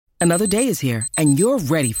Another day is here, and you're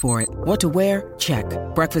ready for it. What to wear? Check.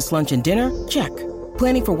 Breakfast, lunch, and dinner? Check.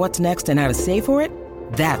 Planning for what's next and how to save for it?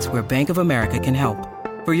 That's where Bank of America can help.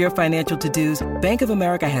 For your financial to-dos, Bank of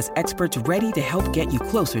America has experts ready to help get you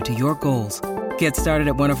closer to your goals. Get started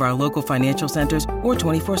at one of our local financial centers or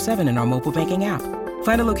 24/7 in our mobile banking app.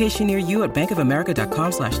 Find a location near you at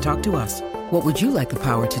bankofamerica.com/talktous. What would you like the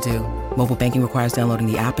power to do? Mobile banking requires downloading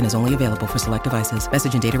the app and is only available for select devices.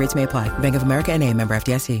 Message and data rates may apply. Bank of America N.A., member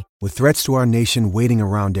FDIC. With threats to our nation waiting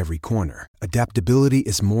around every corner, adaptability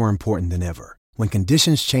is more important than ever. When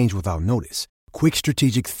conditions change without notice, quick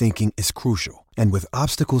strategic thinking is crucial. And with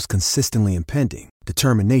obstacles consistently impending,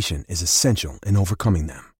 determination is essential in overcoming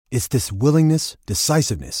them. It's this willingness,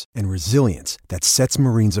 decisiveness, and resilience that sets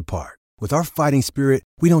Marines apart. With our fighting spirit,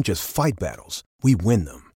 we don't just fight battles, we win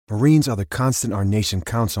them. Marines are the constant our nation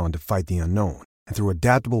counts on to fight the unknown. And through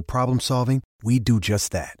adaptable problem solving, we do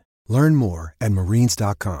just that. Learn more at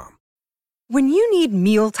marines.com. When you need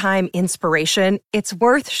mealtime inspiration, it's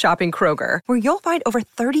worth shopping Kroger, where you'll find over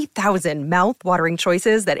 30,000 mouth-watering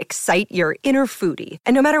choices that excite your inner foodie.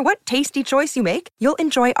 And no matter what tasty choice you make, you'll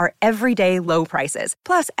enjoy our everyday low prices,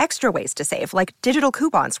 plus extra ways to save, like digital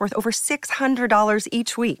coupons worth over $600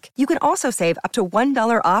 each week. You can also save up to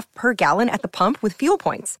 $1 off per gallon at the pump with fuel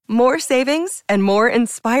points. More savings and more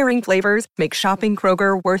inspiring flavors make shopping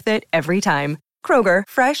Kroger worth it every time. Kroger,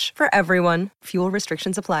 fresh for everyone. Fuel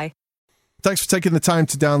restrictions apply. Thanks for taking the time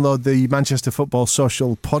to download the Manchester Football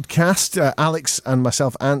Social podcast. Alex and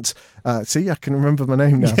myself, Ant. See, I can remember my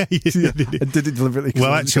name now. Yeah, I did it deliberately.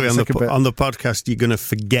 Well, actually, on the podcast, you're going to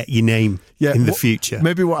forget your name in the future.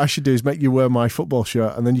 Maybe what I should do is make you wear my football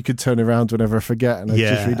shirt, and then you could turn around whenever I forget. And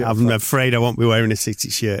just read it. I'm afraid I won't be wearing a City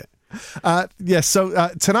shirt. So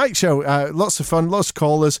tonight's show, lots of fun, lots of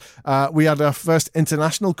callers. We had our first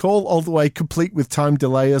international call, all the way complete with time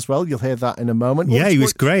delay as well. You'll hear that in a moment. Yeah, he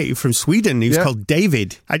was great. From Sweden. He was called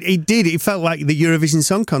David. It felt like the Eurovision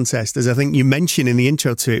Song Contest, as I think you mentioned in the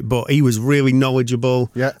intro to it, but he was really knowledgeable.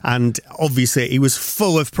 Yeah. And obviously he was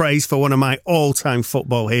full of praise for one of my all-time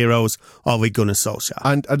football heroes, Ole Gunnar Solskjaer.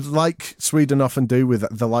 And like Sweden often do with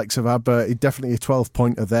the likes of ABBA, he definitely a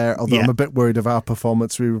 12-pointer there, although I'm a bit worried of our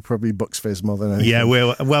performance. We were probably Bucks Fizz more than anything. Yeah,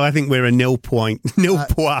 well, I think we're a nil point.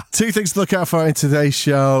 Two things to look out for in today's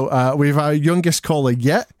show. We have our youngest caller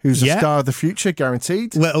yet, who's a star of the future,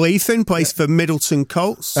 guaranteed. Little Ethan plays for Middleton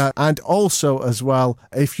Colts. And also, as well,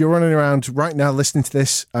 if you're running around right now listening to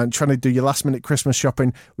this and trying to do your last-minute Christmas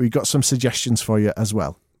shopping, we've got some suggestions for you as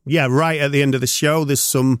well. Yeah, right at the end of the show, there's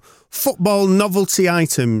some football novelty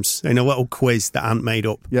items in a little quiz that Ant made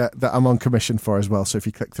up. Yeah, that I'm on commission for as well, so if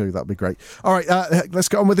you click through, that'd be great. All right, let's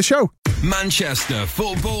get on with the show. Manchester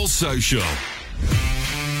Football Social.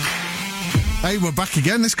 Hey, we're back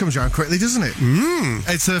again. This comes around quickly, doesn't it?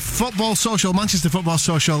 It's a Football Social, Manchester Football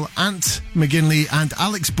Social. Ant McGinley and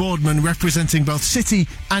Alex Boardman representing both City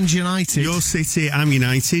and United. You're City, I'm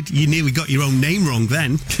United. You nearly got your own name wrong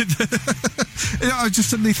then. I was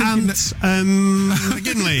just suddenly thinking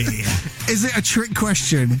McGinley. Is it a trick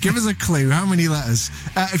question? Give us a clue. How many letters?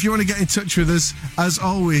 If you want to get in touch with us, as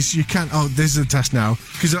always, you can. Oh, this is a test now,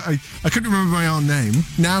 because I couldn't remember my own name.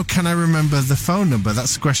 Now, can I remember the phone number?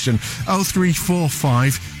 That's the question. 0345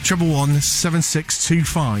 111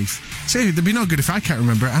 7625. See, it'd be no good if I can't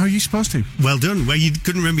remember it. How are you supposed to? Well done. Well, you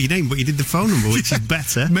couldn't remember your name, but you did the phone number, which is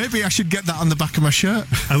better. Maybe I should get that on the back of my shirt.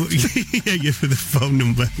 Yeah, for the phone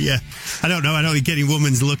number. Yeah. I don't know. I know you're getting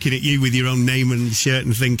women's looking at you with your own name and shirt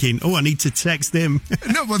and thinking, oh, I need to text him.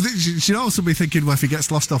 No, but she'd also be thinking, well, if he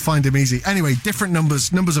gets lost, I'll find him easy. Anyway, different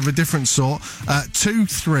numbers of a different sort. 2,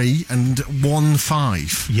 3 and 1,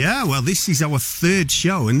 5. Yeah, well, this is our third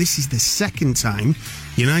show, and this is the second time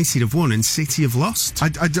United have won and City have lost. I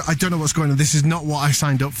don't know what's going on. This is not what I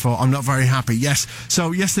signed up for. I'm not very happy. Yes.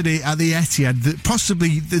 So yesterday at the Etihad,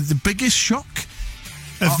 possibly the biggest shock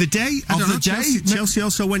of the day. I don't know. Chelsea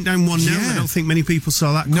also went down 1-0. I don't think many people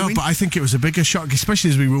saw that coming. No, but I think it was a bigger shock,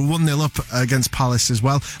 especially as we were 1-0 up against Palace as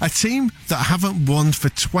well. A team that haven't won for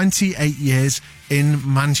 28 years in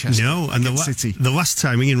Manchester. No, and the last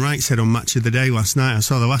time Ian Wright said on Match of the Day last night, I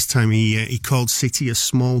saw the last time he called City a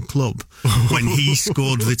small club when he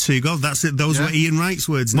scored the 2 goals. That's it. Those were Ian Wright's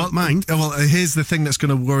words, not mine. Well, here's the thing that's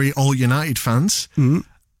going to worry all United fans.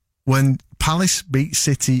 When Palace beat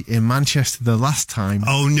City in Manchester the last time.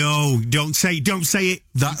 Oh no, don't say it.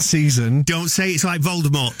 That season. Don't say it. It's like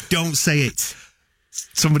Voldemort. Don't say it.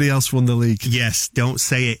 somebody else won the league. Yes, don't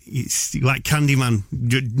say it. It's like Candyman.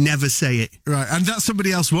 Never say it. Right, and that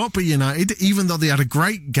somebody else won't be United, even though they had a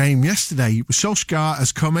great game yesterday. Solskjaer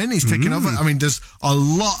has come in, he's taken over. I mean, there's a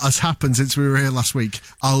lot has happened since we were here last week.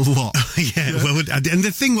 A lot. Yeah, well, and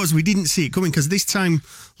the thing was, we didn't see it coming, because this time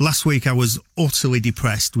last week I was utterly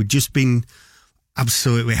depressed. We'd just been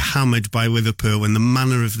absolutely hammered by Liverpool, and the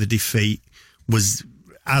manner of the defeat was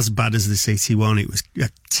as bad as the City one. It was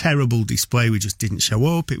a terrible display. We just didn't show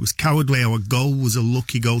up. It was cowardly. Our goal was a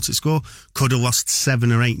lucky goal to score. Could have lost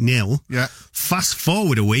 7 or 8-0. Yeah. Fast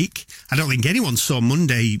forward a week. I don't think anyone saw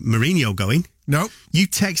Monday Mourinho going. No. You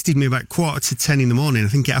texted me about 9:45 in the morning. I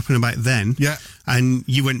think it happened about then. Yeah. And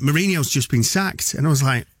you went, Mourinho's just been sacked. And I was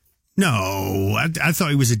like, no, I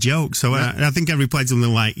thought it was a joke. So I think I replied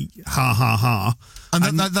something like, ha, ha, ha.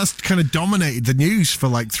 And that's kind of dominated the news for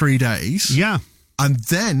like 3 days. Yeah. And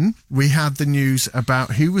then we had the news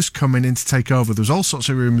about who was coming in to take over. There was all sorts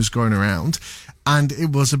of rumours going around, and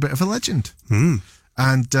it was a bit of a legend.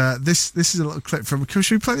 And this is a little clip from...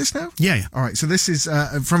 Should we play this now? Yeah. All right, so this is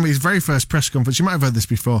from his very first press conference. You might have heard this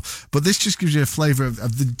before, but this just gives you a flavour of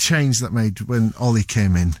the change that made when Ollie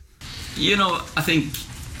came in. You know, I think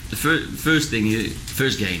the first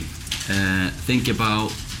game, think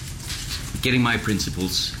about getting my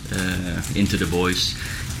principles into the boys,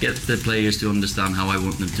 get the players to understand how I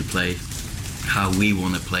want them to play, how we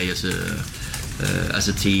want to play as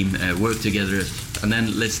a team, work together, and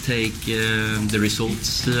then let's take the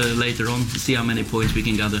results later on, see how many points we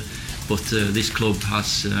can gather. But this club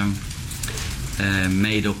has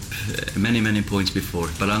made up many points before,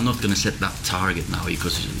 but I'm not going to set that target now,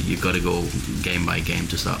 because you've got to go game by game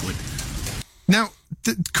to start with. Now,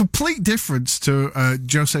 the complete difference to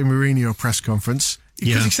Jose Mourinho press conference,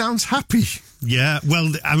 because he sounds happy. Yeah,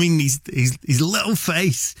 well, I mean, his little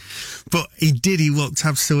face, but he looked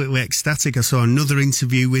absolutely ecstatic. I saw another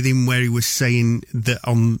interview with him where he was saying that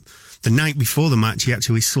on the night before the match, he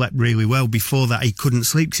actually slept really well. Before that, he couldn't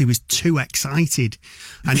sleep because he was too excited.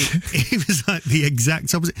 And it was like the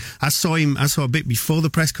exact opposite. I saw a bit before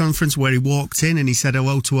the press conference where he walked in and he said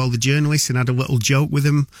hello to all the journalists and had a little joke with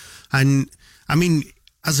them. And, I mean,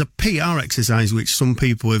 as a PR exercise, which some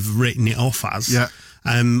people have written it off as,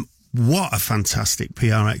 what a fantastic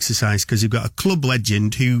PR exercise, because you've got a club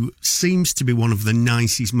legend who seems to be one of the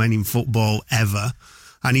nicest men in football ever,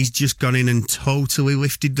 and he's just gone in and totally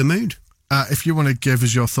lifted the mood. If you want to give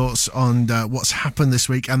us your thoughts on what's happened this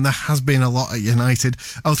week, and there has been a lot at United,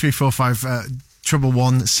 0345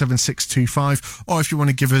 111 7625, or if you want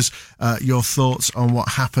to give us your thoughts on what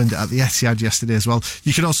happened at the Etihad yesterday as well,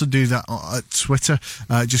 you can also do that at Twitter.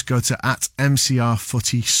 Just go to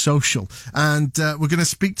 @MCRFootySocial, and we're going to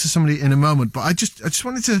speak to somebody in a moment. But I just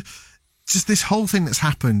wanted to, just this whole thing that's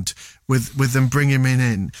happened with them bringing him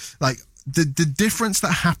in, like the difference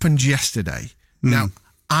that happened yesterday. Now,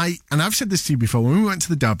 I've said this to you before, when we went to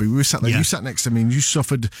the derby, we were sat there, you sat next to me and you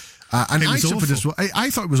suffered, and I suffered as well. I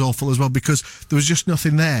thought it was awful as well, because there was just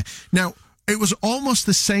nothing there. Now, it was almost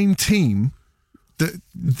the same team that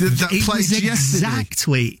played yesterday.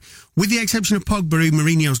 Exactly. With the exception of Pogba, who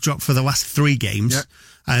Mourinho's dropped for the last 3 games,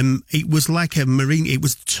 it was like it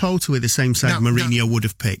was totally the same side Mourinho would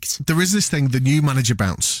have picked. There is this thing, the new manager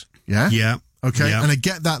bounce. Yeah? Yeah. Okay, yeah. And I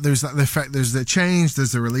get that. There's that effect. There's the change.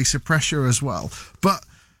 There's the release of pressure as well. But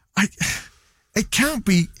it can't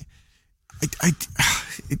be.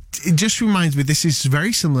 It just reminds me. This is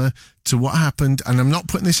very similar to what happened, and I'm not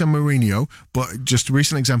putting this on Mourinho, but just a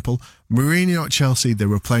recent example. Mourinho at Chelsea, they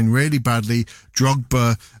were playing really badly.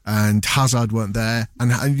 Drogba and Hazard weren't there,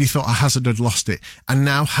 and you thought Hazard had lost it. And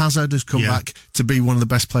now Hazard has come back to be one of the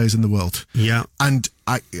best players in the world. Yeah, and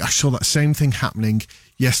I saw that same thing happening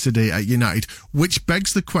yesterday at United, which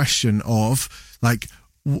begs the question of, like,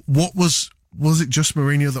 what was it just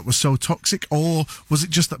Mourinho that was so toxic, or was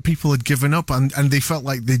it just that people had given up and they felt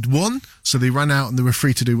like they'd won, so they ran out and they were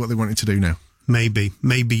free to do what they wanted to do now? Maybe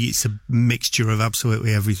it's a mixture of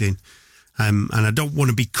absolutely everything. And I don't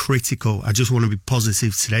want to be critical. I just want to be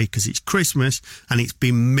positive today, because it's Christmas and it's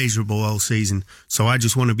been miserable all season. So I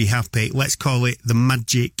just want to be happy. Let's call it the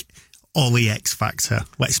magic Ollie X Factor.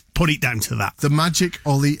 Let's put it down to that. The magic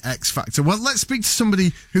Ollie X Factor. Well, let's speak to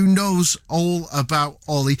somebody who knows all about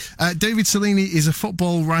Ollie. David Cellini is a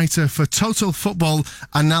football writer for Total Football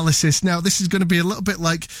Analysis. Now, this is going to be a little bit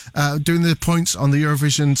like doing the points on the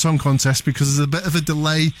Eurovision Song Contest, because there's a bit of a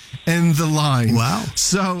delay in the line. Wow.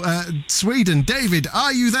 So, Sweden, David,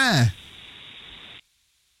 are you there?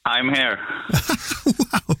 I'm here.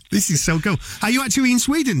 Wow, this is so cool. Are you actually in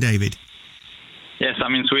Sweden, David? Yes,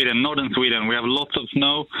 I'm in Sweden, northern Sweden. We have lots of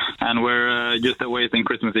snow, and we're just awaiting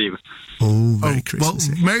Christmas Eve. Oh, Merry Christmas.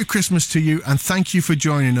 Well, Merry Christmas to you, and thank you for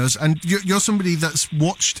joining us. And you're somebody that's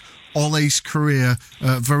watched Ole's career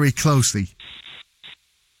very closely.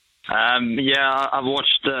 Yeah, I've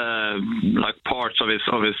watched like parts of his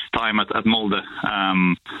time at Molde,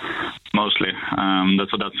 mostly.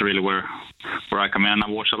 That's really where I come in. I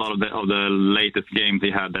watched a lot of the latest games he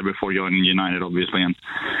had there before joining United, obviously, and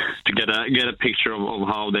to get a picture of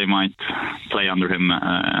how they might play under him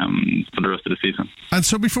for the rest of the season. And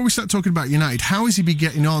so, before we start talking about United, how has he been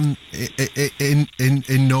getting on in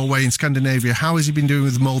Norway, in Scandinavia? How has he been doing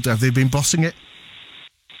with Molde? Have they been bossing it?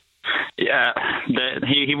 Yeah,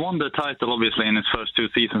 he won the title, obviously, in his first 2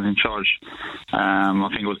 seasons in charge. I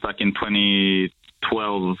think it was back in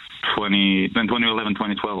 2011,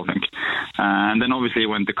 2012, I think. And then obviously he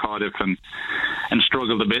went to Cardiff and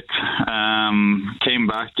struggled a bit. Came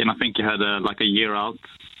back, and I think he had a year out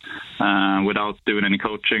without doing any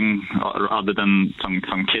coaching other than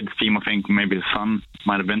some kids team, I think, maybe his son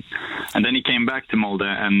might have been. And then he came back to Molde,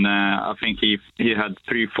 and I think he had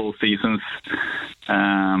 3 full seasons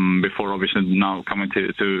before obviously now coming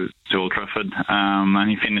to Old Trafford. And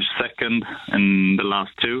he finished second in the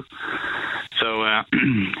last 2. So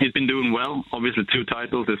he's been doing well. Obviously 2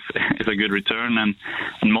 titles is a good return, and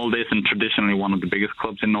Molde isn't traditionally one of the biggest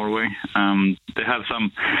clubs in Norway. They have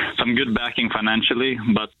some good backing financially,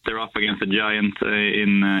 but they're up against a giant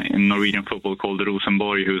in Norwegian football called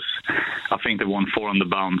Rosenborg, who's, I think they won 4 on the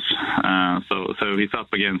bounce. So he's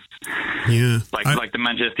up against like the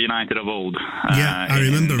Manchester United of old. I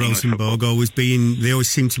remember Rosenborg they always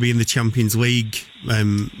seem to be in the Champions League,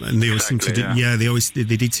 and they always seem to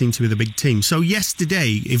they did seem to be the big team. So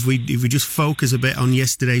yesterday, if we just focus a bit on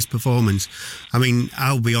yesterday's performance, I mean,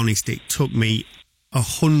 I'll be honest, it took me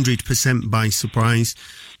 100% by surprise.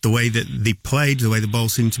 The way that they played, the way the ball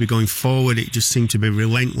seemed to be going forward, it just seemed to be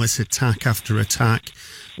relentless attack after attack.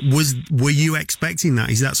 Were you expecting that?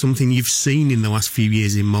 Is that something you've seen in the last few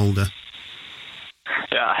years in Molde?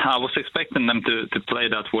 Yeah, I was expecting them to play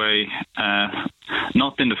that way,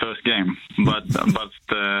 not in the first game, but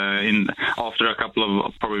after a couple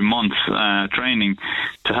of probably months training,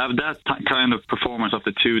 to have that kind of performance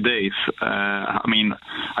after 2 days. I mean,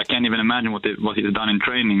 I can't even imagine what he's done in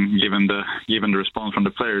training, given the response from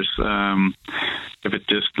the players. If it's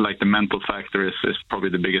just like the mental factor is probably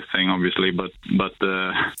the biggest thing, obviously, but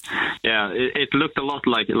it looked a lot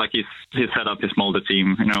like he set up his Molde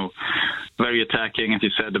team. You know, very attacking, as you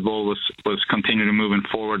said. The ball was continually moving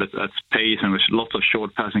forward at pace, and with lots of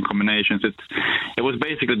short passing combinations. It was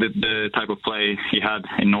basically the type of play he had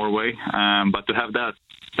in Norway, but to have that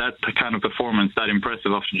kind of performance, that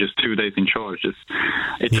impressive after just 2 days in charge, it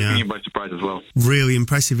took me by surprise as well. Really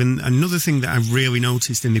impressive. And another thing that I've really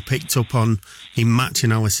noticed and they picked up on in match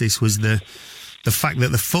analysis was the fact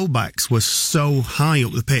that the fullbacks were so high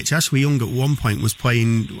up the pitch. Ashley Young at one point was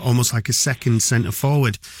playing almost like a second centre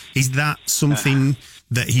forward. Is that something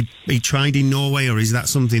that he tried in Norway, or is that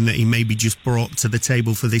something that he maybe just brought to the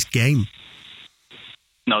table for this game?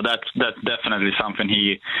 No, that's definitely something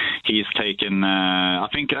he's taken. I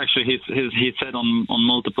think actually he said on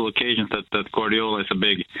multiple occasions that Guardiola is a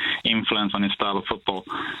big influence on his style of football,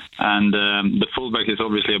 and the fullback is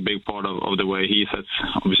obviously a big part of the way he sets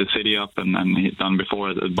obviously City up, and he's done before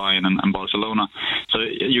at Bayern and Barcelona. So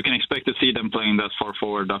you can expect to see them playing that far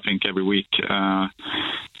forward, I think, every week.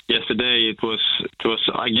 Yesterday it was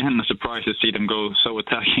again a surprise to see them go so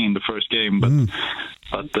attacking in the first game, but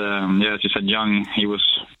as you said, Young, he was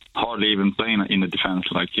hardly even playing in the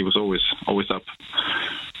defense. Like, he was always up.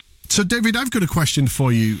 So, David, I've got a question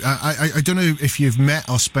for you. I don't know if you've met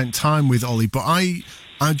or spent time with Ole, but I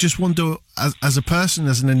just wonder, as a person,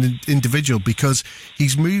 as an individual, because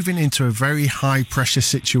he's moving into a very high-pressure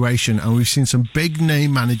situation, and we've seen some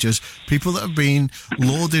big-name managers, people that have been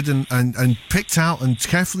lauded and picked out and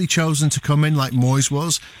carefully chosen to come in, like Moyes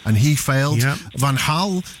was, and he failed. Yep. Van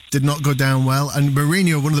Gaal did not go down well, and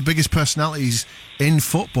Mourinho, one of the biggest personalities in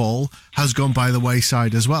football, has gone by the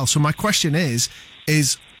wayside as well. So my question is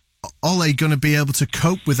Ole going to be able to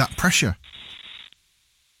cope with that pressure?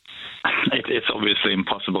 It's obviously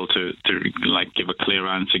impossible to like give a clear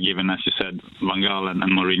answer, given, as you said, Van Gaal and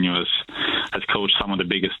Mourinho has coached some of the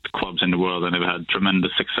biggest clubs in the world, and they've had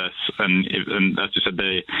tremendous success. And as you said,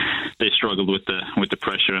 they struggled with the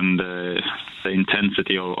pressure and the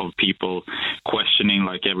intensity of people questioning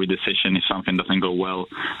like every decision if something doesn't go well.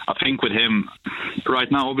 I think with him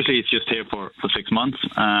right now, obviously he's just here for 6 months.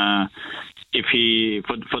 If he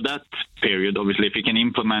for that period, obviously, if he can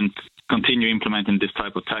implement continue implementing this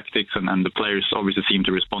type of tactics, and the players obviously seem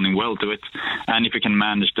to be responding well to it. And if he can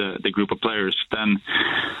manage the group of players, then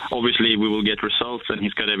obviously we will get results, and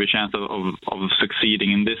he's got every chance of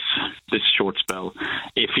succeeding in this short spell.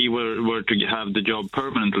 If he were to have the job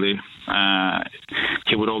permanently,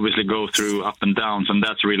 he would obviously go through up and downs, and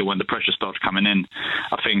that's really when the pressure starts coming in.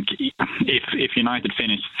 I think if United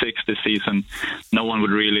finished sixth this season, no one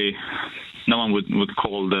would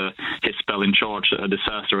call his spell in charge a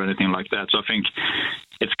disaster or anything like that. So I think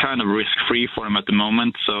it's kind of risk-free for him at the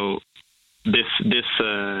moment. So this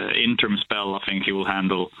interim spell, I think he will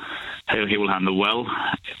handle well.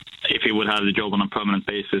 If he would have the job on a permanent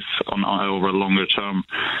basis over a longer term,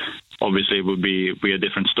 obviously it would be a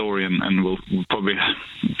different story, and will probably,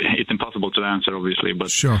 it's impossible to answer, obviously, but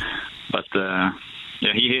sure. But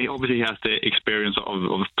yeah, he obviously has the experience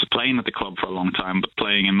of playing at the club for a long time, but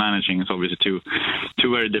playing and managing is obviously two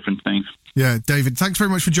very different things. Yeah, David, thanks very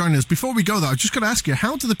much for joining us. Before we go, though, I've just got to ask you,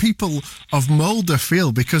 how do the people of Molde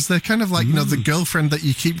feel? Because they're kind of like, the girlfriend that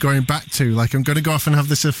you keep going back to. Like, I'm going to go off and have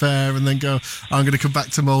this affair and then go, I'm going to come back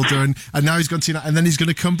to Molde. And now he's gone to United, and then he's going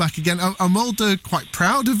to come back again. Are Molde quite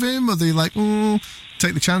proud of him? Are they like,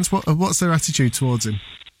 take the chance? What's their attitude towards him?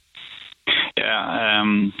 Yeah,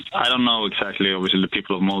 I don't know exactly. Obviously, the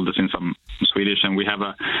people of Molde, since I'm Swedish, and we have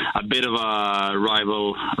a bit of a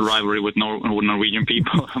rivalry with Norwegian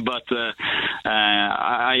people. But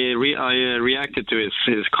I reacted to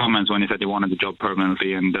his comments when he said he wanted the job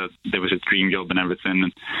permanently, and there was his dream job and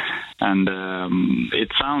everything. And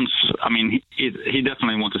it sounds. I mean, he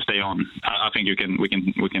definitely wants to stay on. I think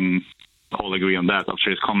we can all agree on that after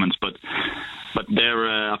his comments, but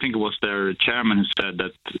I think it was their chairman who said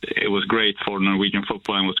that it was great for Norwegian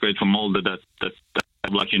football and was great for Molde that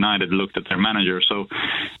Black United looked at their manager. So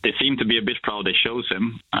they seem to be a bit proud they chose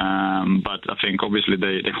him, but I think obviously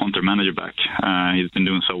they want their manager back. He's been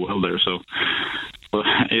doing so well there, so well,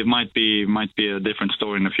 it might be a different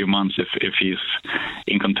story in a few months if he's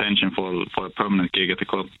in contention for a permanent gig at the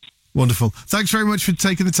club. Wonderful. Thanks very much for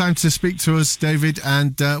taking the time to speak to us, David,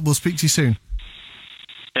 and we'll speak to you soon.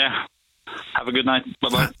 Yeah. Have a good night.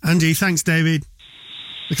 Bye-bye. Andy, thanks, David.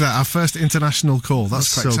 Look at that, our first international call.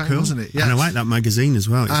 That's quite so exciting, cool, wasn't it? Yeah. And I like that magazine as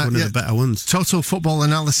well. It's one of the better ones. Total Football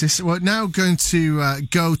Analysis. We're now going to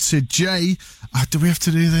go to Jay. Do we have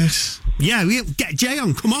to do this? Yeah, we get Jay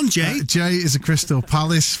on. Come on, Jay. Jay is a Crystal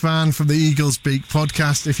Palace fan from the Eagles Beak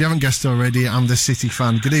podcast. If you haven't guessed already, I'm the City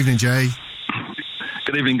fan. Good evening, Jay.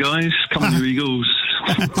 Good evening, guys. Come on, you Eagles.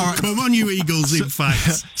 All right. Come on, you Eagles, in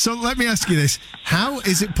fact. So let me ask you this. How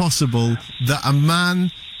is it possible that a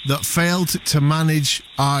man that failed to manage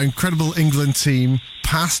our incredible England team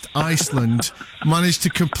past Iceland managed to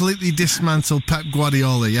completely dismantle Pep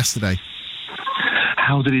Guardiola yesterday?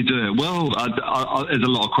 How did he do it? Well, there's a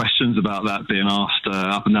lot of questions about that being asked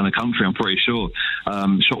up and down the country, I'm pretty sure.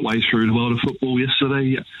 Shot way through the world of football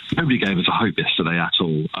yesterday. Nobody gave us a hope yesterday at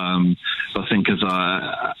all. But I think, as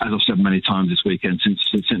I've said many times this weekend since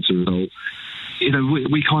the result,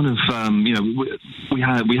 we kind of,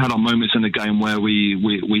 we had our moments in the game where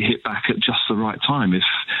we hit back at just the right time.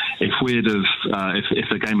 If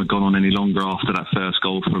the game had gone on any longer after that first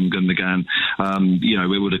goal from Gundogan,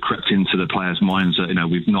 it would have crept into the players' minds that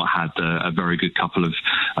we've not had a very good couple of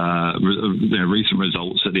recent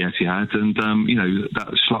results at the Etihad, and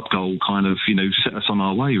that Schlupp goal kind of set us on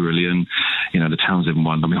our way really, and the Townsend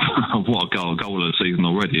one. I mean, what a goal of the season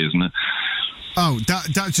already, isn't it? Oh,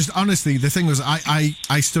 that just honestly, the thing was,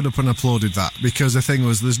 I stood up and applauded that, because the thing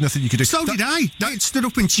was, there's nothing you could do. So did I. I stood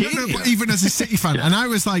up and cheered. No, even as a City fan, and I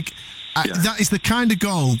was like, that is the kind of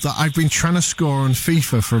goal that I've been trying to score on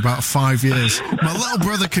FIFA for about 5 years. My little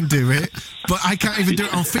brother can do it, but I can't even do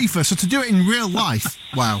it on FIFA. So to do it in real life,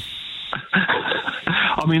 wow.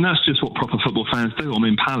 I mean, that's just what proper football fans do. I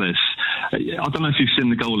mean, Palace, I don't know if you've seen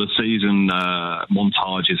the goal of season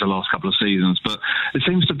montages the last couple of seasons, but it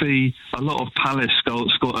seems to be a lot of Palace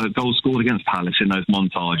goals scored against Palace in those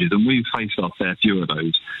montages, and we've faced our fair few of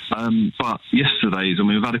those. But yesterday's, I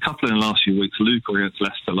mean, we've had a couple in the last few weeks. Luca against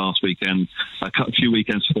Leicester last weekend. A few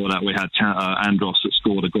weekends before that, we had Andros that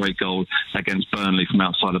scored a great goal against Burnley from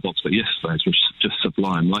outside the box. But yesterday's was just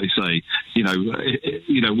sublime. Like you say,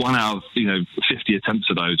 1 out of 50 attempts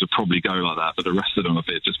of those would probably go like that, but the rest of them would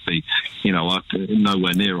just be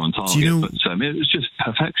nowhere near on target. But it was just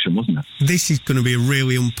perfection, wasn't it? This is going to be a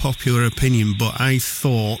really unpopular opinion, but I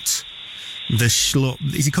thought the Schlupp,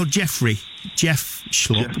 is he called Jeffrey? Jeff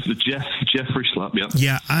Schlupp. Jeffrey Schlupp, yeah.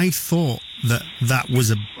 Yeah, I thought that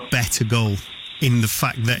was a better goal in the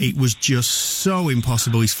fact that it was just so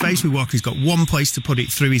impossible. He's faced with Walker. He's got one place to put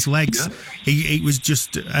it through his legs. Yeah. It was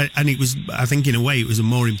just, and it was, I think in a way, it was a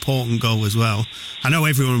more important goal as well. I know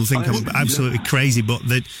everyone will think I'm absolutely crazy, but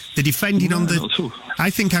the defending on the, I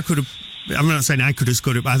think I could have. I'm not saying I could have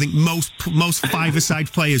scored it, but I think most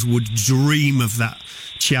five-a-side players would dream of that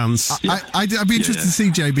chance. I'd be interested to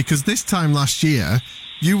see, Jay, because this time last year,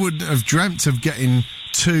 you would have dreamt of getting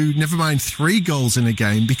 2, never mind 3 goals in a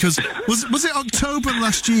game, because was it October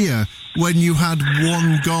last year when you had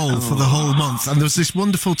 1 goal for the whole month, and there was this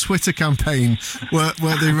wonderful Twitter campaign where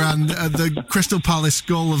they ran the Crystal Palace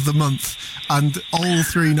goal of the month, and all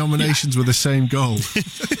 3 nominations were the same goal.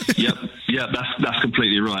 Yep. Yeah, that's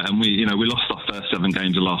completely right. And we lost our first 7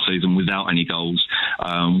 games of last season without any goals.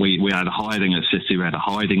 We had a hiding at City, we had a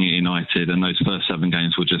hiding at United, and those first 7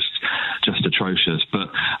 games were just atrocious. But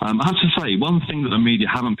I have to say, one thing that the media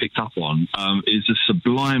haven't picked up on is the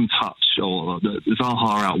sublime touch, or the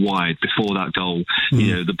Zaha out wide before that goal.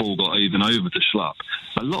 The ball got even over to Schlupp.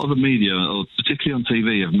 A lot of the media, or particularly on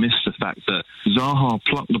TV, have missed the fact that Zaha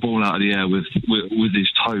plucked the ball out of the air with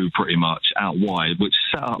his toe pretty much out wide, which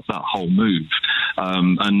set up that whole move.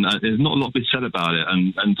 And there's not a lot been said about it.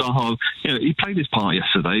 And Zaha, he played his part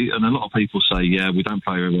yesterday, and a lot of people say, we don't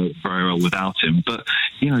play very well without him. But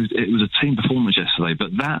it was a team performance yesterday.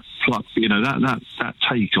 But that pluck, that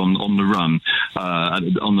take on the run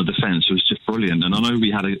on the defence was just brilliant. And I know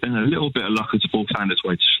we had a little bit of luck as the ball found its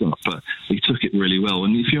way to Schlupp, but he took it really well.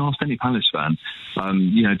 And if you ask any Palace fan,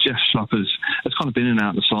 Jeff Schlupp has kind of been in and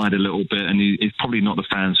out the side a little bit, and he's probably not the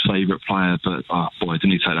fans' favourite player. But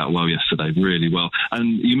didn't he take that well yesterday? Really well.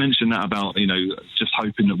 And you mentioned that about just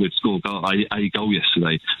hoping that we'd score a goal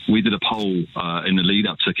yesterday. We did a poll in the lead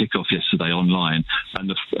up to kickoff yesterday online, and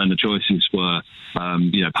the choices were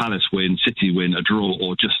Palace win, City win, a draw,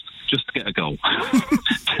 or just to get a goal.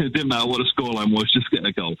 It didn't matter what the scoreline was, just get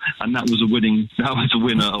a goal, and that was a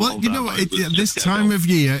winner. Well, you know what? This time of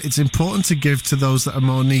year, it's important to give to those that are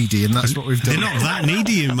more needy, and that's what we've done. They're not that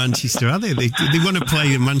needy in Manchester, are they? They want to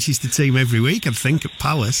play a Manchester team every week, I think, at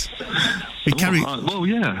Palace. We've done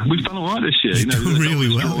all right this year. We've done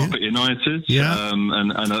really well. Up at United,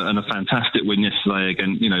 and a fantastic win yesterday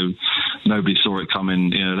again. Nobody saw it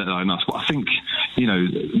coming. But I think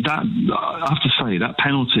that I have to say that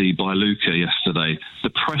penalty by Luka yesterday, the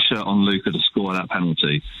pressure on Luka to score that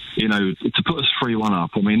penalty, to put us 3-1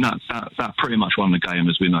 up. I mean, that pretty much won the game,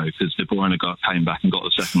 as we know, because De Bruyne came back and got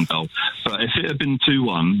the second goal. But if it had been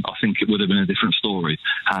 2-1, I think it would have been a different story.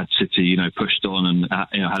 Had City, pushed on and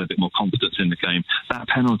had a bit more confidence in the game. That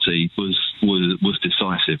penalty was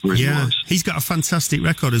decisive. Really was. He's got a fantastic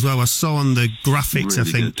record as well. I saw on the graphics, really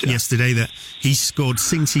I think, yesterday that he scored,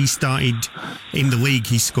 since he started in the league,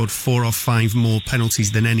 he scored 4 or 5 more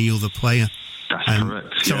penalties than any other player. That's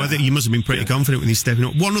correct. So I think you must have been pretty confident when he's stepping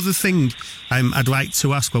up. One other thing I'd like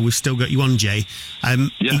to ask while we've still got you on, Jay.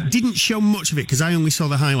 He didn't show much of it because I only saw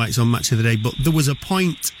the highlights on Match of the Day, but there was a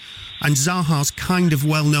point, and Zaha's kind of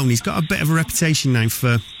well known. He's got a bit of a reputation now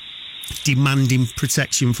for demanding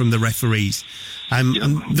protection from the referees. And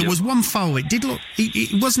there was one foul. It did look,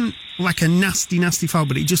 it wasn't like a nasty foul,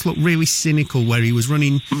 but it just looked really cynical, where he was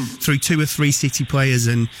running through 2 or 3 City players,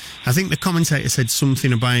 and I think the commentator said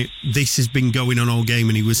something about this has been going on all game,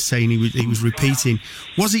 and he was saying he was repeating.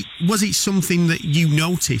 Was it something that you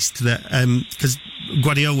noticed that because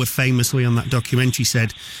Guardiola famously on that documentary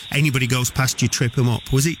said anybody goes past you, trip them up?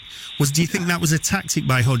 Do you think that was a tactic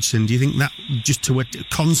by Hodgson? Do you think that just to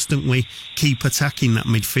constantly keep attacking that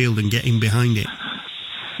midfield and getting behind it?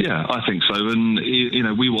 Yeah, I think so. And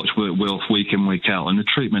we watch Wilf week in, week out, and the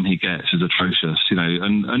treatment he gets is atrocious.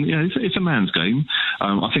 It's a man's game.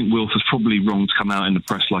 I think Wilf was probably wrong to come out in the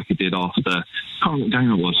press like he did after, I can't remember what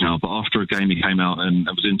game it was now, but after a game he came out and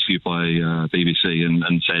was interviewed by BBC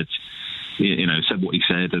and said, said what he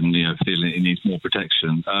said, and feeling he needs more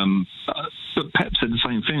protection. But Pep said the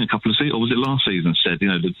same thing a couple of seasons, or was it last season? Said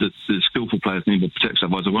the skillful players need more protection,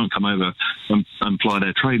 otherwise they won't come over and ply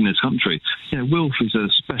their trade in this country. Wilf is a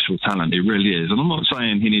special talent, he really is, and I'm not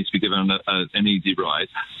saying he needs to be given an easy ride.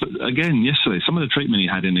 But again, yesterday, some of the treatment he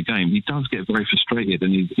had in the game, he does get very frustrated,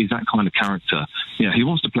 and he's that kind of character. He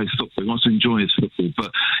wants to play football, he wants to enjoy his football,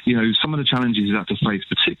 but some of the challenges he's had to face,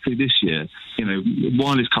 particularly this year.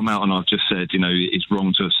 While he's come out and I've just said, it's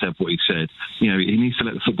wrong to have said what he said. He needs to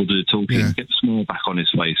let the football do the talking, get the smile back on his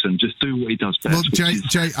face, and just do what he does best. Well,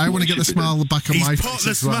 Jay, I want to get the smile back on my face. He's put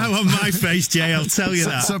the smile on my face, Jay, I'll tell you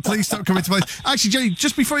that. So please stop coming to my... Actually, Jay,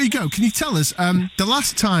 just before you go, can you tell us, the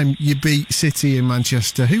last time you beat City in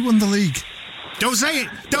Manchester, who won the league? Don't say it.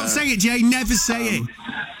 Don't say it, Jay. Never say it.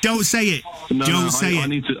 Don't say it. Don't say it.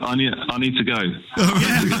 I need to go.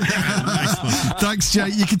 Nice one. Thanks, Jay.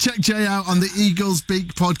 You can check Jay out on the Eagles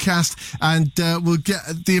Beak podcast, and we'll get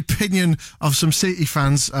the opinion of some City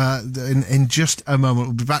fans in just a moment.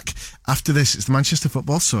 We'll be back after this. It's the Manchester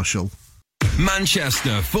Football Social.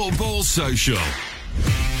 Manchester Football Social.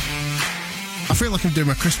 I feel like I'm doing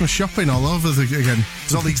my Christmas shopping all over again.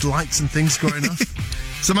 There's all these lights and things going off.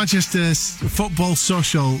 So Manchester Football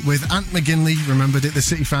Social with Ant McGinley, remembered it, the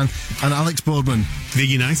City fan, and Alex Boardman, the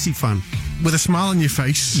United fan. With a smile on your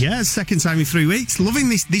face. Yeah, second time in 3 weeks. Loving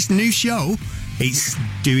this new show. It's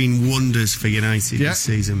doing wonders for United this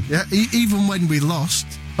season. Yeah, even when we lost...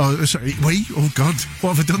 Oh, sorry, oh God,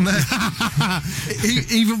 what have I done there?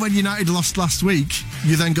 Even when United lost last week,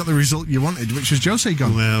 you then got the result you wanted, which was Jose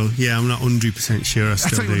gone. Well, yeah, I'm not 100% sure I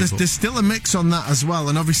still do. There's still a mix on that as well,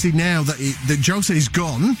 and obviously now that Jose is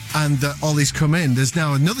gone and that Ollie's come in, there's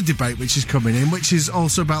now another debate which is coming in, which is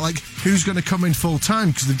also about like who's going to come in full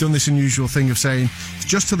time, because they've done this unusual thing of saying it's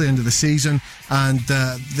just till the end of the season, and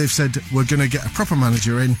they've said we're going to get a proper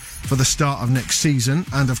manager in for the start of next season,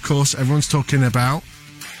 and of course everyone's talking about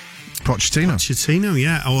Pochettino,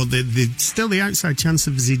 yeah. Or still the outside chance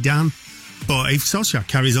of Zidane. But if Solskjaer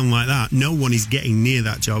carries on like that, no one is getting near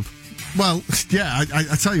that job. Well, yeah,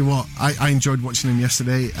 I tell you what, I enjoyed watching him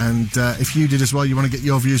yesterday, and if you did as well, you want to get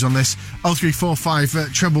your views on this, 0345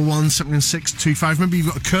 111 7625. Maybe you've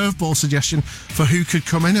got a curveball suggestion for who could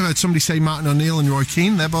come in. I've heard somebody say Martin O'Neill and Roy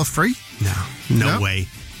Keane. They're both free. No way.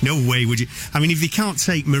 No way would you. I mean, if they can't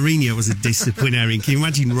take Mourinho as a disciplinarian, can you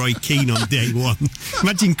imagine Roy Keane on day one?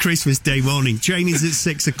 Imagine Christmas Day morning. Training's at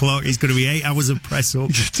 6 o'clock. It's going to be 8 hours of press up.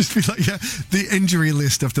 Just be like, the injury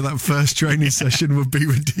list after that first training session would be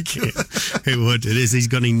ridiculous. It would. It is. He's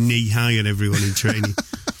gone in knee high on everyone in training.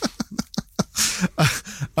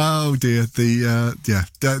 Oh dear,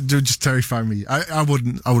 that just terrify me. I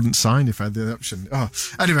wouldn't sign if I had the option. Oh,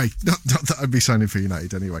 anyway, not that I'd be signing for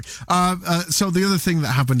United anyway. So the other thing that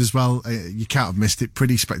happened as well, you can't have missed it,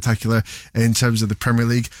 pretty spectacular in terms of the Premier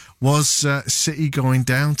League, was City going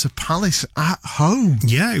down to Palace at home.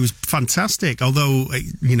 Yeah, it was fantastic. Although,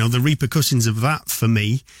 the repercussions of that for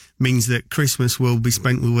me means that Christmas will be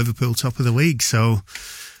spent with Liverpool top of the league. So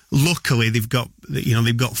luckily, they've got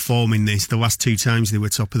form in this. The last 2 times they were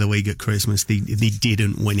top of the league at Christmas, they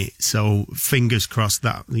didn't win it. So fingers crossed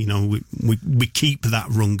that we keep that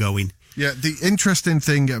run going. Yeah, the interesting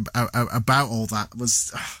thing about all that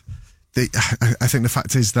was, I think the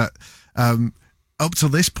fact is that up till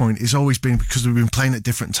this point, it's always been because we've been playing at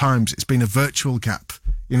different times. It's been a virtual gap.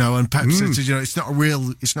 And Pep said, it's not a real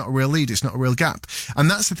lead, it's not a real gap,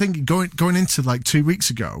 and that's the thing. Going into like 2 weeks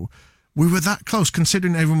ago, we were that close,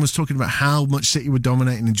 considering everyone was talking about how much City were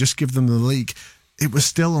dominating and just give them the league. It was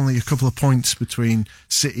still only a couple of points between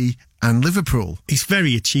City and Liverpool. It's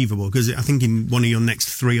very achievable because I think in one of your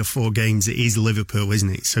next 3 or 4 games it is Liverpool, isn't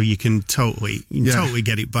it? So you can totally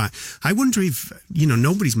get it back. I wonder if,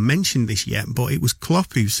 nobody's mentioned this yet, but it was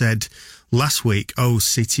Klopp who said last week,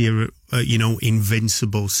 City are,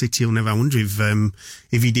 invincible. City will never. I wonder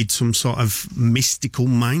if he did some sort of mystical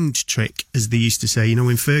mind trick, as they used to say,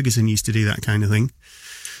 when Ferguson used to do that kind of thing.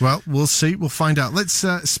 Well, we'll see. We'll find out. Let's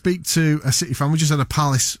speak to a City fan. We just had a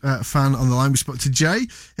Palace fan on the line. We spoke to Jay.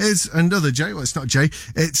 Here's another Jay. Well, it's not Jay.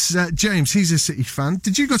 It's James. He's a City fan.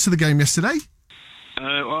 Did you go to the game yesterday?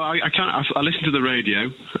 Well, I can't. I listen to the radio.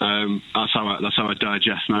 That's how I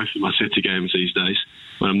digest most of my City games these days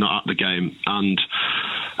when I'm not at the game. And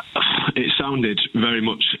it sounded very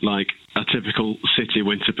much like a typical City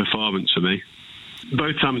winter performance for me.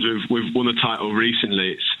 Both times we've won the title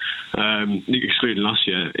recently, it's excluding last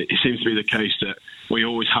year, it seems to be the case that we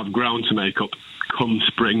always have ground to make up come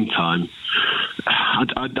springtime.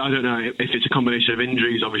 I don't know if it's a combination of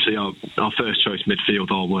injuries. Obviously, our first choice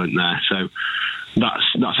midfield all weren't there, so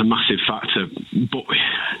that's a massive factor. But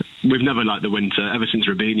we've never liked the winter. Ever since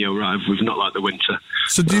Robinho arrived, we've not liked the winter.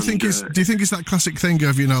 So do you think it's that classic thing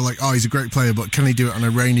of he's a great player, but can he do it on a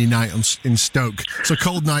rainy night in Stoke? So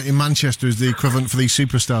cold night in Manchester is the equivalent for these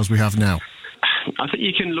superstars we have now. I think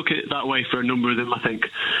you can look at it that way for a number of them. I think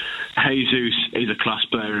Jesus is a class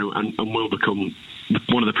player and will become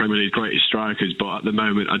one of the Premier League's greatest strikers, but at the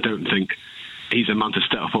moment I don't think he's a man to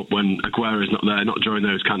step up when Aguero's not there, not during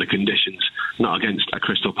those kind of conditions, not against a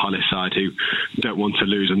Crystal Palace side who don't want to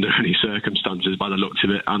lose under any circumstances by the looks of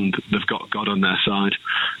it, and they've got God on their side.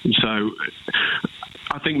 And so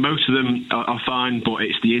I think most of them are fine, but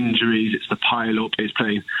it's the injuries, it's the pile-up, it's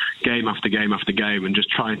playing game after game after game and just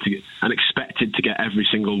trying to get, and expected to get every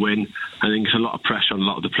single win. I think it's a lot of pressure on a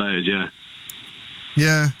lot of the players, yeah.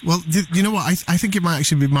 Yeah, well, you know what? I think it might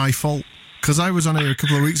actually be my fault, because I was on here a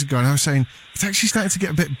couple of weeks ago and I was saying it's actually starting to get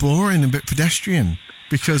a bit boring and a bit pedestrian.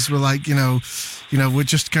 because we're like, we're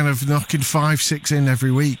just kind of knocking 5-6 in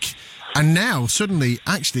every week. And now, suddenly,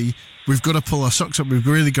 actually, we've got to pull our socks up. We've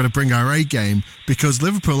really got to bring our A game because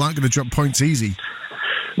Liverpool aren't going to drop points easy.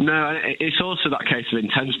 No, it's also that case of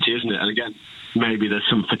intensity, isn't it? And again, maybe there's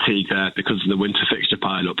some fatigue there because of the winter fixture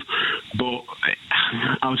pile-up. But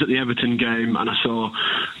I was at the Everton game and I saw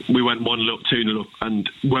we went 1-0 up, 2-0 up, and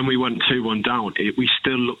when we went 2-1 down, we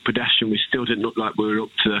still looked pedestrian. We still didn't look like we were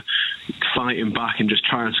up to fighting back and just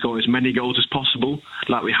trying to score as many goals as possible,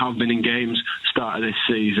 like we have been in games start of this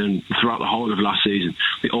season, throughout the whole of last season.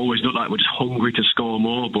 We always look like we're just hungry to score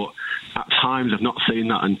more, but at times I've not seen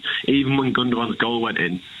that. And even when Gundogan's goal went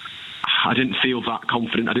in, I didn't feel that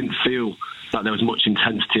confident. I didn't feel that there was much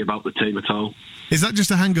intensity about the team at all. Is that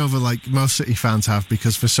just a hangover like most City fans have?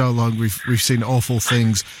 Because for so long we've seen awful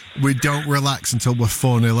things. We don't relax until we're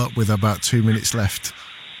 4-0 up with about 2 minutes left.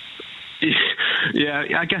 Yeah,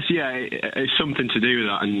 I guess, it's something to do with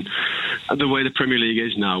that. And the way the Premier League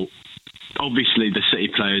is now, obviously the City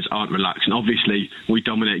players aren't relaxing. Obviously we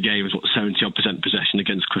dominate games, 70% possession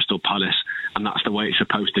against Crystal Palace, and that's the way it's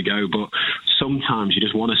supposed to go. But sometimes you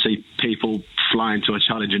just want to see people fly into a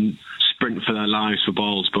challenge and sprint for their lives for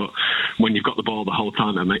balls. But when you've got the ball the whole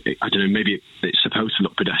time, I don't know, maybe it's supposed to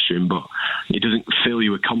look pedestrian, but it doesn't fill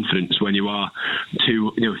you with confidence when you are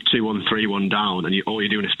 2-1, 3-1 down, and all you're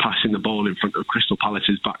doing is passing the ball in front of Crystal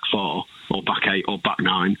Palace's back 4 or back 8 or back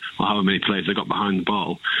 9 or however many players they got behind the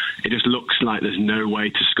ball. It just looks like there's no way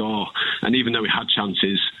to score. And even though we had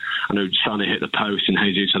chances, I know Sané hit the post and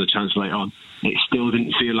Jesus had a chance late on, it still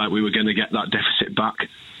didn't feel like we were going to get that deficit back.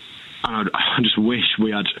 And I just wish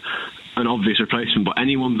we had an obvious replacement, but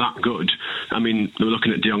anyone that good, I mean, they were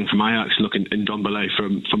looking at De Jong from Ajax, looking at Ndombele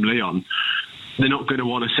from Lyon, they're not going to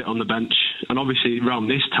want to sit on the bench. And obviously around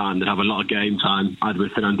this time they'd have a lot of game time, either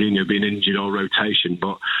with Fernandinho being injured or rotation,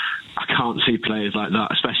 but I can't see players like that,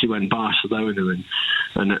 especially when Barcelona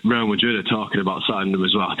and Real Madrid are talking about signing them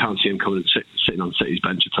as well. I can't see him coming and sitting on City's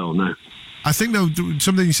bench at all, no. I think, though,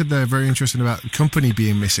 something you said there very interesting about Kompany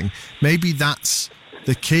being missing. Maybe that's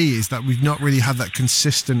the key, is that we've not really had that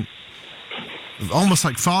consistent, almost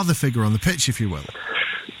like father figure on the pitch, if you will.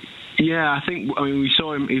 Yeah, we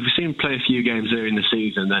saw him. We've seen him play a few games earlier in the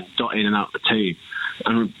season, then dot in and out the team.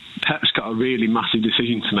 And Pep's got a really massive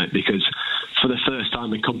decision to make, because for the first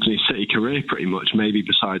time in Kompany's City career, pretty much, maybe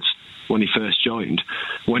besides when he first joined,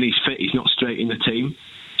 when he's fit, he's not straight in the team.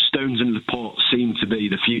 Stones and Laporte seem to be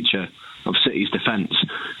the future of City's defence,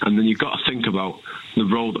 and then you've got to think about the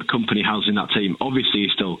role that Kompany has in that team. Obviously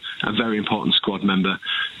he's still a very important squad member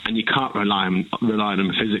and you can't rely on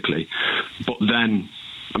him physically, but then,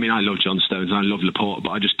 I mean, I love John Stones and I love Laporte,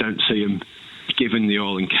 but I just don't see him giving the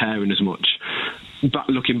all and caring as much.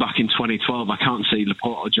 Looking back in 2012, I can't see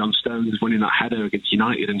Laporte or John Stones winning that header against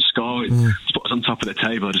United and scoring. To put us on top of the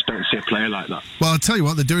table, I just don't see a player like that. Well, I'll tell you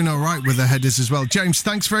what, they're doing all right with their headers as well. James,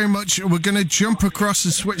 thanks very much. We're going to jump across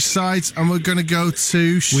and switch sides, and we're going to go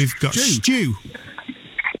to We've got Stu.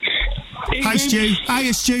 Hi, Stu.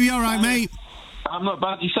 Hiya, Stu. You all right, mate? I'm not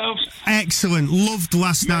bad. Yourselves? Excellent. Loved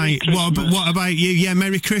last night. What about you? Yeah,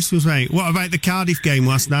 Merry Christmas, mate. What about the Cardiff game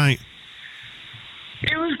last night?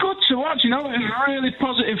 It was good to watch, It was really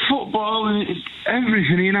positive football and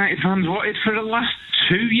everything the United fans wanted for the last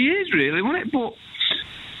 2 years, really, wasn't it? But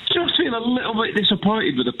just feel a little bit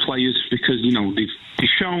disappointed with the players because, they've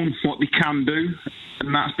shown what they can do,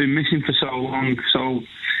 and that's been missing for so long. So,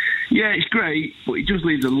 yeah, it's great, but it just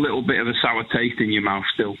leaves a little bit of a sour taste in your mouth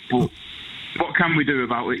still. But what can we do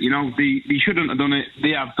about it? They shouldn't have done it.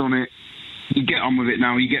 They have done it. You get on with it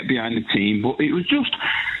now. You get behind the team. But it was just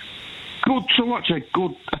good to watch, a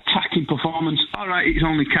good attacking performance. All right, it's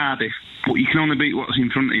only Cardiff, but you can only beat what's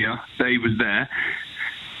in front of you. They was there.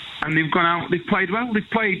 And they've gone out, they've played well. They've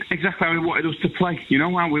played exactly how they wanted us to play.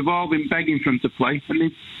 How we've all been begging for them to play. And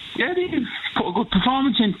they've put a good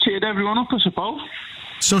performance in, cheered everyone up, I suppose.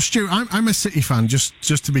 So, Stu, I'm a City fan,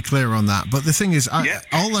 just to be clear on that. But the thing is,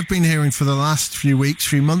 all I've been hearing for the last few weeks,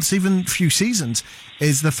 few months, even few seasons,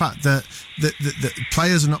 is the fact that the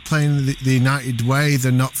players are not playing the United way.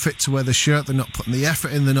 They're not fit to wear the shirt. They're not putting the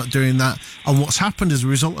effort in. They're not doing that. And what's happened as a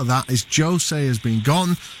result of that is Jose has been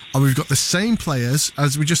gone, and we've got the same players.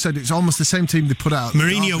 As we just said, it's almost the same team they put out.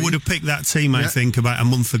 Mourinho would have picked that team, I think, about a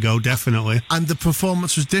month ago, definitely. And the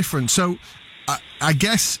performance was different. So I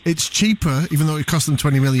guess it's cheaper, even though it cost them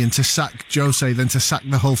 20 million, to sack Jose than to sack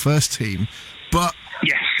the whole first team. But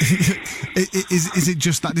yes, is it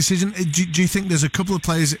just that decision? Do you think there's a couple of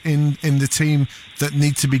players in the team that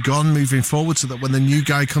need to be gone moving forward, so that when the new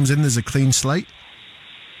guy comes in, there's a clean slate?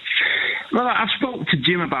 Well, I've spoken to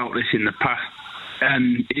Jim about this in the past,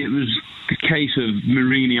 and it was the case of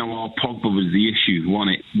Mourinho or Pogba was the issue,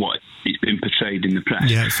 wasn't it? What it's been portrayed in the press.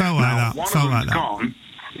 Yeah, it felt like that. Gone.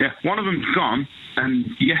 Yeah, one of them's gone,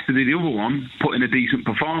 and yesterday the other one put in a decent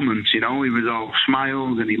performance. He was all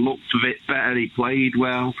smiles and he looked a bit better. He played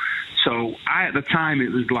well. So at the time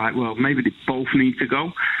it was like, well, maybe they both need to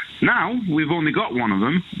go. Now we've only got one of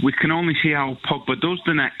them. We can only see how Pogba does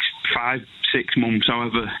the next 5-6 months,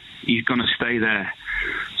 however he's going to stay there.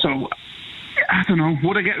 So I don't know.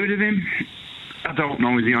 Would I get rid of him? I don't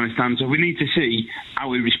know is the honest answer. We need to see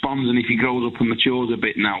how he responds and if he grows up and matures a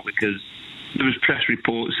bit now, because there was press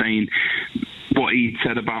reports saying what he'd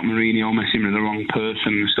said about Mourinho messing with the wrong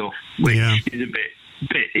person and stuff, which is a bit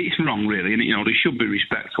it's wrong really, and they should be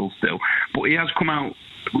respectful still. But he has come out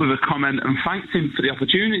with a comment and thanked him for the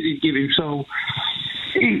opportunity he's given. So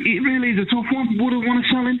it really is a tough one. Would I want to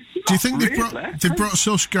sell him? Do you think they've brought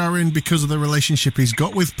Solskjaer in because of the relationship he's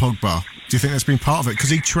got with Pogba? Do you think that's been part of it? Because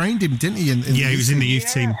he trained him, didn't he? He was in the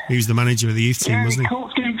youth team. He was the manager of the youth team, wasn't he? He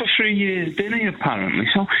coached him for 3 years, didn't he, apparently?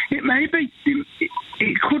 So it may be.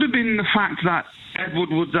 It could have been the fact that Ed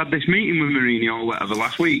Woodward's had this meeting with Mourinho or whatever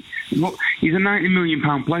last week. Look, he's a £90 million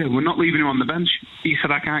player. We're not leaving him on the bench. He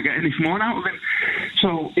said, I can't get anything more out of him.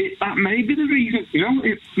 So that may be the reason.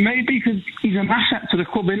 It may be because he's an asset to the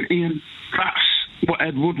club, isn't he? And that's what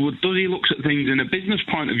Ed Woodward does. He looks at things in a business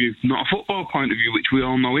point of view, not a football point of view, which we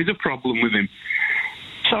all know is a problem with him.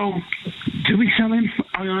 So, do we sell him?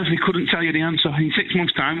 I honestly couldn't tell you the answer. In 6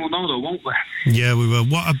 months' time, we'll know, though, won't we? Yeah, we will.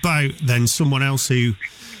 What about, then, someone else who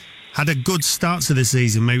had a good start to the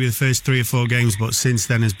season, maybe the first 3 or 4 games, but since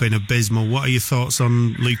then has been abysmal? What are your thoughts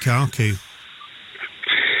on Lukaku?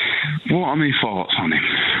 What are my thoughts on him?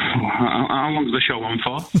 How long's the show on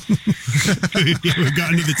for? We've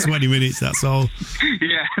got another 20 minutes, that's all.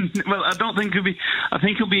 Yeah, well, I think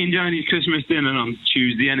he'll be enjoying his Christmas dinner on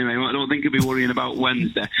Tuesday anyway. I don't think he'll be worrying about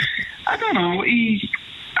Wednesday. I don't know.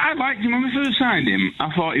 I liked him when we first signed him.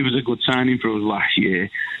 I thought he was a good signing for us last year.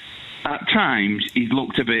 At times, he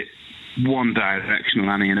looked a bit one-directional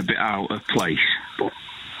and a bit out of place. But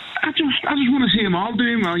I just want to see them all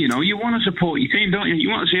doing well. You want to support your team, don't you? You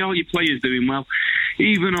want to see all your players doing well.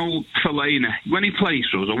 Even old Fellaini, when he plays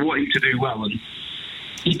for us, I want him to do well, and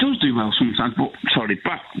he does do well sometimes. But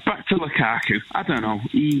back to Lukaku. I don't know.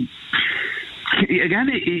 It's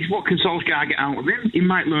what can Solskjaer get out of him? He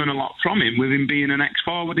might learn a lot from him, with him being an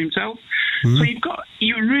ex-forward himself. Mm-hmm. So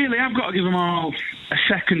you really have got to give them all a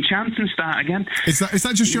second chance and start again. Is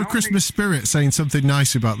that just your Christmas spirit saying something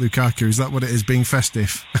nice about Lukaku? Is that what it is, being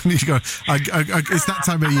festive? And you go, it's that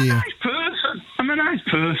time of year. I'm a nice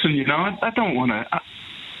person, I don't want to.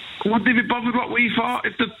 Would they be bothered what we thought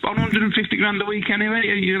if they're on 150 grand a week anyway?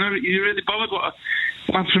 Are you really bothered what a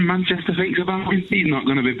lad from Manchester thinks about him? He's not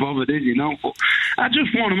going to be bothered, is he? No. But I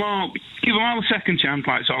just want them all, give them all a second chance,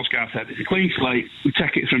 like Solskjaer said. It's a clean slate. We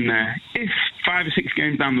take it from there. If 5 or 6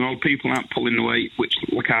 games down the road people aren't pulling the weight, which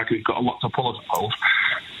Lukaku's got a lot to pull, I suppose.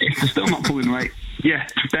 If they're still not pulling the weight,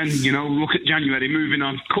 then look at January, moving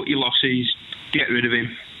on, cut your losses, get rid of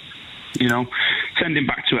him. Send him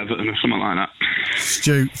back to Everton or something like that.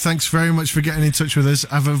 Stu, thanks very much for getting in touch with us.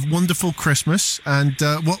 Have a wonderful Christmas. And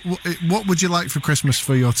what would you like for Christmas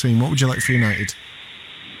for your team? What would you like for United?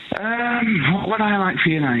 What would I like for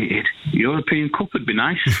United? European Cup would be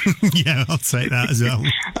nice. Yeah, I'll take that as well.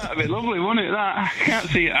 That'd be lovely, wouldn't it? That I can't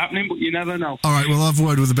see it happening, but you never know. All right, we'll have a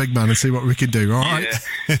word with the big man and see what we can do. All right.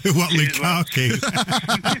 Yeah. What Lukaku?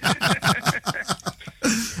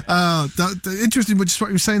 Interesting, but just what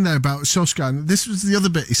you were saying there about Solskjaer. This was the other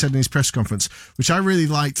bit he said in his press conference, which I really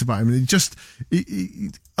liked about him. And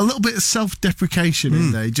a little bit of self-deprecation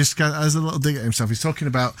in there. He just has a little dig at himself. He's talking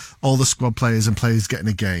about all the squad players and players getting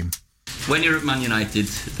a game. When you're at Man United,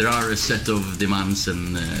 there are a set of demands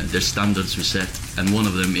and there's standards we set, and one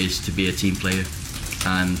of them is to be a team player.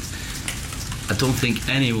 And I don't think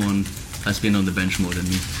anyone has been on the bench more than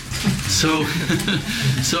me. So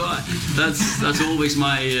that's always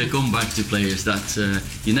my comeback to players. That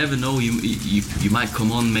you never know, you might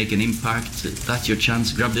come on, make an impact. That's your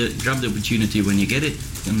chance. Grab the opportunity when you get it,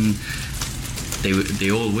 and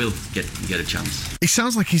they all will get a chance. It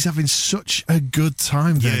sounds like he's having such a good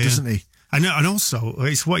time there, doesn't he? I know, and also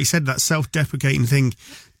it's what he said. That self-deprecating thing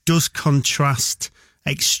does contrast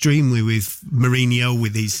extremely with Mourinho,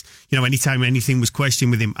 with his, anytime anything was questioned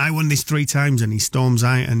with him, I won this 3 times, and he storms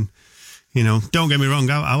out. And don't get me wrong,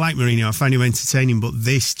 I like Mourinho, I find him entertaining, but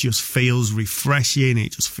this just feels refreshing.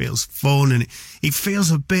 It just feels fun, and it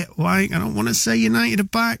feels a bit like, I don't want to say United are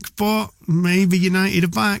back, but maybe United are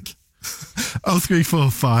back.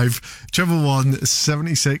 0345 111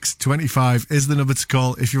 76 25 is the number to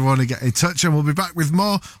call if you want to get in touch, and we'll be back with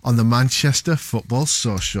more on the Manchester Football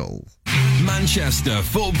Social. Manchester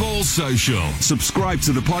Football Social. Subscribe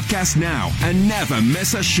to the podcast now and never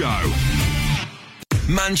miss a show.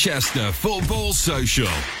 Manchester Football Social.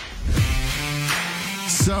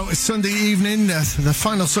 So it's Sunday evening, the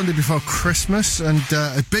final Sunday before Christmas, and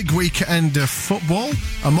a big weekend of football,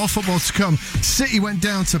 and more football to come. City went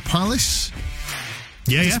down to Palace.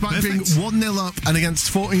 Despite being 1-0 up and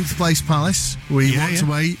against 14th place Palace, we walked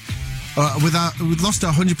away we'd lost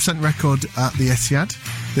our 100% record at the Etihad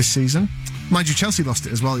this season. Mind you, Chelsea lost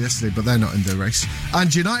it as well yesterday, but they're not in the race.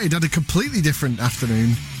 And United had a completely different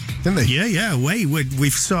afternoon, didn't they? Yeah, away.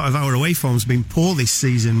 We've sort of, our away form's been poor this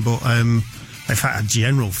season, but in fact, our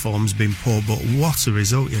general form's been poor. But what a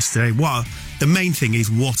result yesterday! The main thing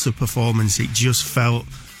is what a performance. It just felt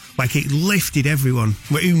like it lifted everyone.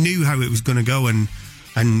 Who knew how it was going to go, and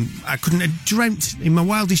I couldn't have dreamt in my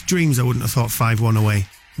wildest dreams I wouldn't have thought 5-1 away.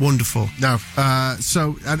 Wonderful. No. I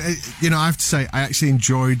have to say, I actually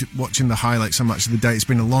enjoyed watching the highlights so much of the day. It's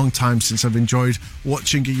been a long time since I've enjoyed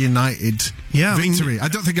watching a United victory. I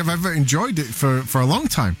don't think I've ever enjoyed it for a long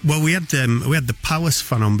time. Well, we had the Palace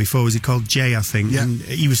fan on before. Was he called Jay, I think? Yeah. And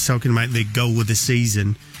he was talking about the goal of the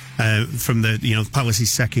season from the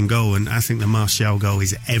Palace's second goal, and I think the Martial goal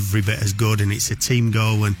is every bit as good, and it's a team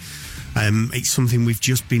goal, and it's something we've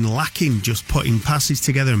just been lacking, just putting passes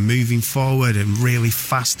together and moving forward and really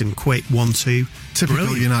fast and quick. 1-2. Typical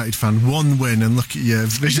Brilliant. United fan. One win and look at your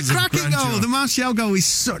visions. It's a cracking goal. The Martial goal is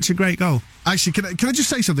such a great goal. Actually, can I just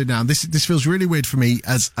say something now? This feels really weird for me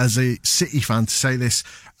as a City fan to say this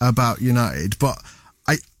about United, but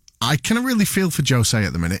I kind of really feel for Jose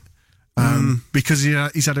at the minute because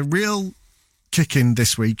he's had a real kick in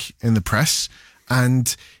this week in the press.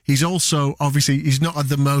 And he's also, obviously, he's not had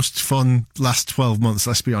the most fun last 12 months,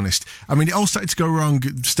 let's be honest. I mean, it all started to go wrong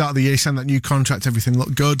at the start of the year. He signed that new contract, everything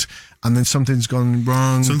looked good, and then something's gone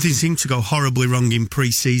wrong. Something seemed to go horribly wrong in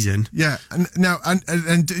pre-season. Yeah,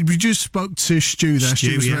 and we just spoke to Stu there.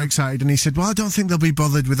 Stu was very excited, and he said, well, I don't think they'll be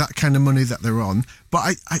bothered with that kind of money that they're on.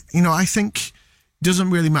 But I think it doesn't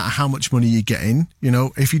really matter how much money you get in.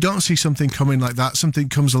 If you don't see something coming like that, something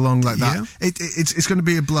comes along like that, it's going to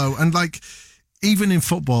be a blow. And even in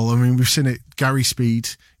football, I mean, we've seen it, Gary Speed,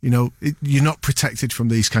 you're not protected from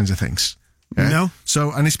these kinds of things. Yeah? No.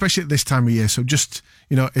 So, and especially at this time of year. So just,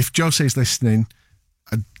 if Jose's listening,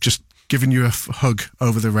 I'm just giving you a hug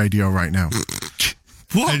over the radio right now.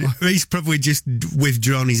 What? He's probably just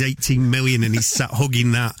withdrawn his 18 million and he's sat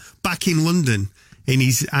hugging that back in London in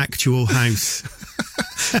his actual house.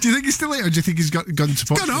 Do you think he's still here, or do you think he's gone to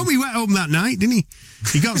Portugal? Got home. He went home that night, didn't he?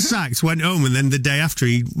 He got sacked, went home, and then the day after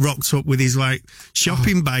he rocked up with his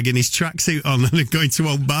shopping bag and his tracksuit on and going to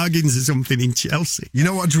Old Bargains or something in Chelsea. You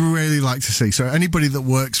know what I'd really like to see? So anybody that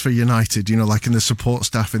works for United, like in the support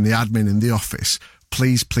staff, in the admin, in the office,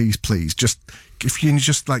 please, just if you can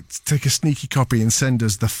just take a sneaky copy and send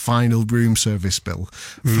us the final room service bill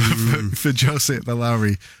for Jose at the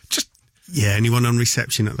Lowry. Anyone on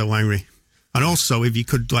reception at the Lowry. And also, if you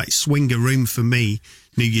could swing a room for me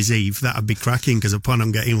New Year's Eve, that'd be cracking because I plan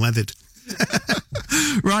on getting leathered.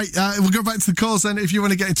 Right, we'll go back to the calls then. If you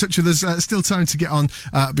want to get in touch with us, still time to get on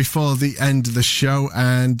before the end of the show,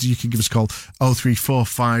 and you can give us a call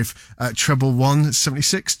 0345 111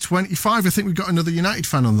 76 25. I think we've got another United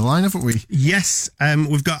fan on the line, haven't we? Yes,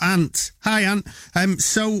 we've got Ant. Hi, Ant.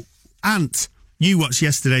 So, Ant, you watched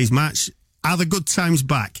yesterday's match. Are the good times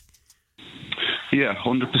back? Yeah,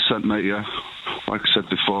 100%, mate, yeah. Like I said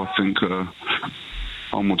before, I think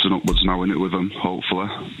onwards and upwards now in it with them, hopefully.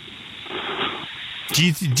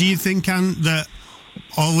 Do you think, Ant, that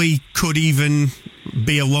Ollie could even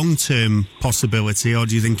be a long-term possibility, or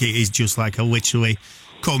do you think it is just a literally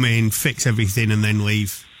come in, fix everything and then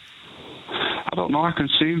leave? I don't know. I can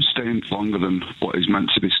see him staying longer than what he's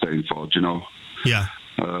meant to be staying for, do you know? Yeah.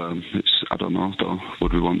 I don't know, though.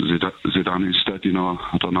 Would we want Zidane instead,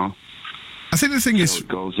 I don't know. I think the thing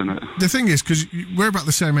is, because we're about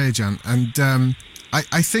the same age, Ant, and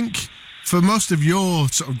I think for most of your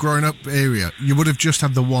sort of growing up area, you would have just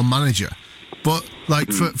had the one manager. But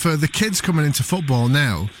for the kids coming into football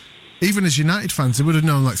now, even as United fans, they would have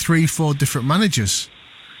known 3-4 different managers.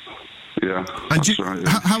 Yeah, and that's right.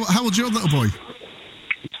 Yeah. How old's your little boy?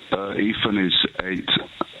 Ethan is 8.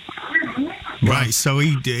 Right, so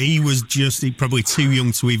he was probably too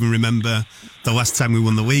young to even remember the last time we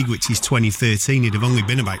won the league, which is 2013. He'd have only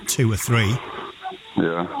been about 2 or 3.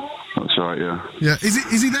 Yeah, that's right, yeah. Yeah,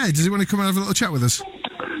 is he there? Does he want to come and have a little chat with us?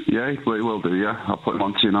 Yeah, he will do, yeah. I'll put him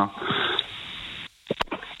on to you now.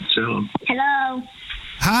 Hello.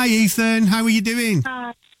 Hi, Ethan. How are you doing?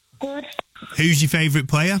 Good. Who's your favourite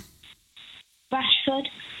player? Rashford.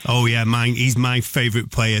 Oh, yeah, he's my favourite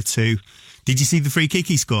player too. Did you see the free kick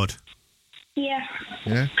he scored? Yeah.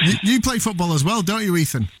 Yeah. You play football as well, don't you,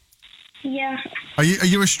 Ethan? Yeah. Are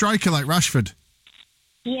you a striker like Rashford?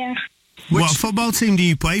 Yeah. What football team do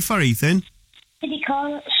you play for, Ethan? City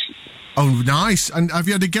Colts. Oh, nice. And have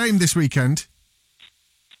you had a game this weekend?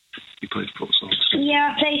 You played futsal.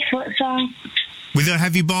 Yeah, I play futsal. With a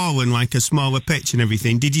heavy ball and like a smaller pitch and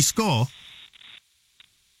everything. Did you score?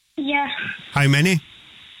 Yeah. How many?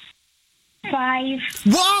 5.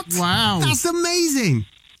 What? Wow. That's amazing.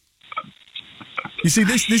 You see,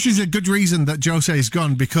 this is a good reason that Jose's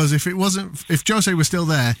gone, because if Jose was still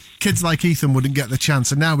there, kids like Ethan wouldn't get the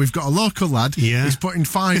chance. And now we've got a local lad who's putting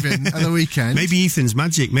 5 in at the weekend. Maybe Ethan's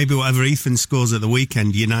magic. Maybe whatever Ethan scores at the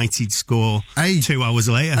weekend, United score 2 hours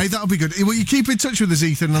later. Hey, that'll be good. Will you keep in touch with us,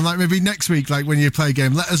 Ethan? And like maybe next week, like when you play a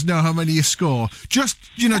game, let us know how many you score. Just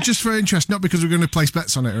for interest, not because we're going to place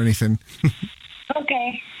bets on it or anything.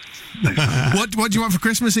 Okay. What do you want for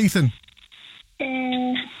Christmas, Ethan?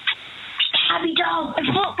 Barbie doll and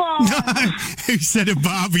football. Who said a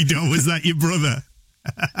Barbie doll? Was that your brother?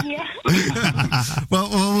 Yeah. Well,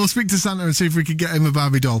 we'll speak to Santa and see if we can get him a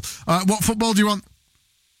Barbie doll. What football do you want?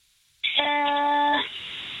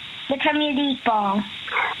 The Premier League ball.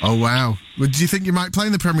 Oh, wow. Well, do you think you might play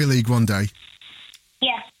in the Premier League one day?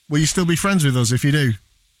 Yeah. Will you still be friends with us if you do?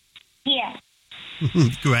 Yeah.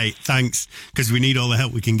 Great, thanks. Because we need all the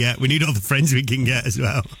help we can get. We need all the friends we can get as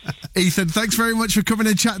well. Ethan, thanks very much for coming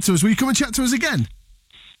and chat to us. Will you come and chat to us again?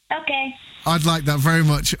 Okay. I'd like that very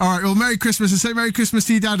much. All right, well, Merry Christmas, and say Merry Christmas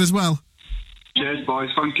to your dad as well. Cheers, boys.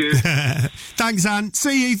 Thank you. Thanks, Anne.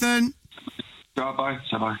 See you, Ethan. Bye-bye.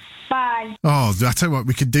 Bye-bye. Bye. Oh, I tell you what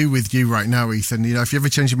we could do with you right now, Ethan. You know, if you ever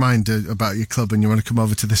change your mind about your club and you want to come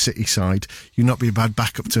over to the City side, you'd not be a bad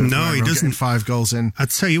backup to No, he doesn't. Getting 5 goals in.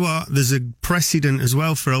 I'd tell you what, there's a precedent as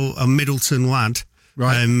well for a Middleton lad.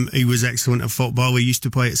 Right. He was excellent at football. He used to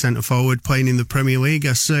play at centre forward, playing in the Premier League.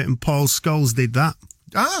 A certain Paul Scholes did that.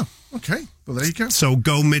 Ah, okay. Well, there you go. So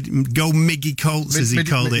go Miggy Colts, as he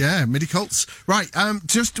called it. Yeah, Midi Colts. Right,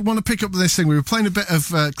 just want to pick up this thing. We were playing a bit of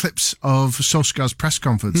clips of Solskjaer's press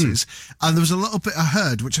conferences, and there was a little bit I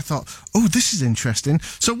heard, which I thought, oh, this is interesting.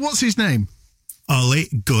 So what's his name? Ole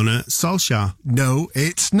Gunnar Solskjaer. No,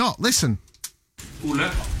 it's not. Listen. Ole,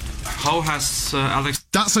 how has Alex...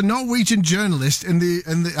 That's a Norwegian journalist in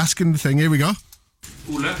the asking the thing. Here we go.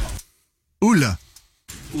 Ole. Ole.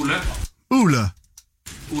 Ole. Ole.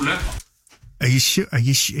 Ole. Are you sure?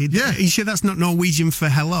 Yeah. Are you sure that's not Norwegian for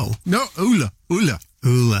hello? No, Ole. Ole.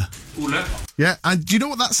 Ole. Ole. Yeah, and do you know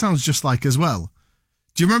what that sounds just like as well?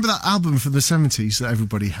 Do you remember that album from the 70s that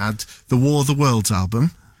everybody had? The War of the Worlds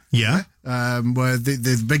album? Yeah. Where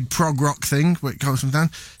the big prog rock thing, where it comes from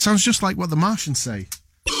down. Sounds just like what the Martians say.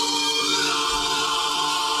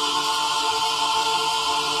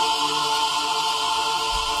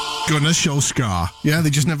 Gunnar Solskjaer. Yeah,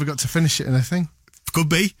 they just never got to finish it in a thing. Could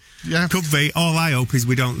be. Yeah. Could be. All I hope is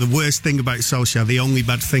we don't. The worst thing about Solskjaer, the only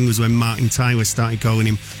bad thing was when Martin Tyler started calling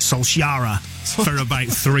him Solskjaer for about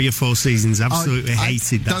 3 or 4 seasons. Absolutely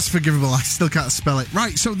hated that. That's forgivable. I still can't spell it.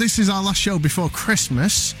 Right, so this is our last show before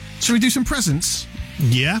Christmas. Shall we do some presents?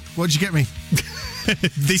 Yeah. What'd you get me?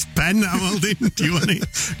 This pen that I'm holding. Do you want it?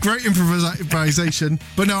 Great improvisation.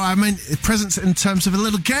 But no, I mean presents in terms of a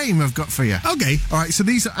little game I've got for you. Okay. All right, so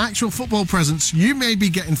these are actual football presents you may be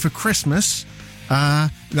getting for Christmas. Now,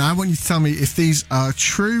 I want you to tell me if these are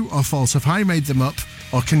true or false. Have I made them up,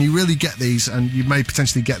 or can you really get these and you may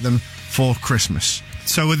potentially get them for Christmas?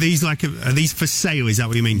 So are these for sale? Is that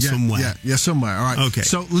what you mean? Yeah, somewhere? Yeah, somewhere. All right. Okay.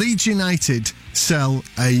 So Leeds United sell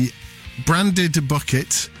a branded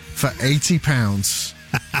bucket for £80.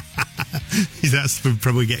 That's for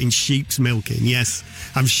probably getting sheep's milk in. Yes,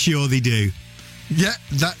 I'm sure they do. Yeah,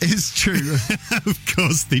 that is true. Of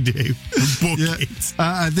course they do. A bucket.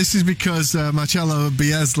 Yeah. This is because Marcelo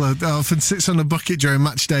Bielsa often sits on a bucket during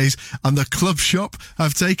match days, and the club shop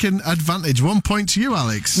have taken advantage. 1 point to you,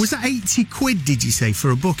 Alex. Was that 80 quid, did you say,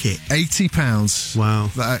 for a bucket? £80. Wow.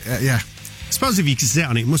 Yeah. I suppose if you can sit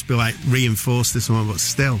on it, it must be like reinforced or something, but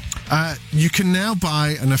still. You can now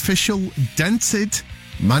buy an official dented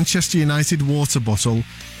Manchester United water bottle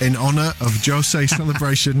in honour of Jose's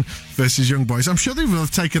celebration versus Young Boys. I'm sure they will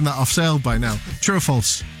have taken that off sale by now. True or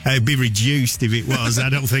false? It'd be reduced if it was. I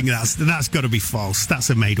don't think that's got to be false. That's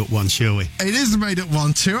a made-up one, surely. It is a made-up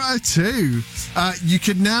one. 2 out of 2. You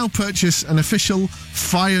can now purchase an official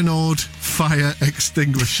Feyenoord fire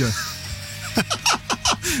extinguisher.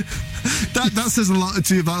 That says a lot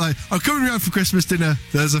to you about, like, I'm coming around for Christmas dinner,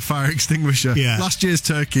 there's a fire extinguisher. Yeah. Last year's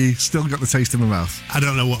turkey, still got the taste in my mouth. I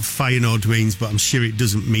don't know what Feyenoord means, but I'm sure it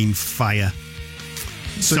doesn't mean fire.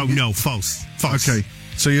 So no, false. Okay,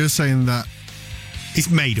 so you're saying that it's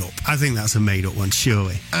made up. I think that's a made up one,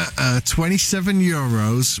 surely.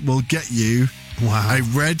 €27 will get you a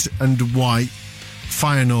red and white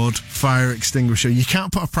Feyenoord fire extinguisher. You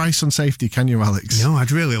can't put a price on safety, can you, Alex? No,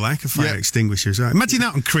 I'd really like a fire extinguisher. Right? Imagine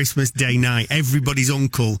that on Christmas Day night. Everybody's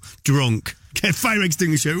uncle drunk. Get a fire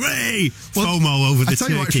extinguisher. Hooray! Foam all over the turkey. I tell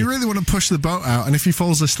you what, if you really want to push the boat out, and if he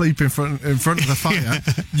falls asleep in front of the fire,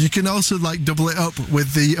 you can also double it up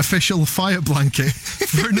with the official fire blanket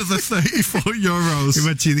for another €34.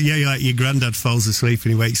 Imagine, like your granddad falls asleep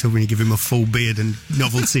and he wakes up and you give him a full beard and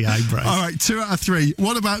novelty eyebrows. All right, 2 out of 3.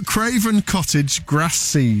 What about Craven Cottage grass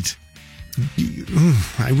seed?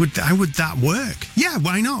 How would that work? Yeah,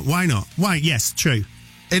 why not? Why? Yes, true.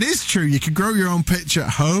 It is true. You can grow your own pitch at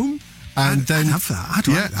home. And then I'd have that. I'd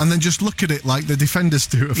like that. And then just look at it like the defenders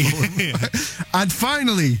do at Fulham. And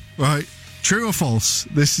finally, right, true or false?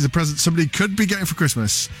 This is a present somebody could be getting for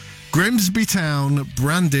Christmas. Grimsby Town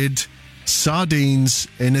branded sardines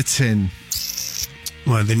in a tin.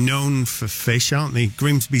 Well, they're known for fish, aren't they?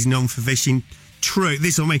 Grimsby's known for fishing. True.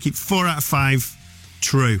 This will make it 4 out of 5.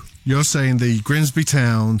 True. You're saying the Grimsby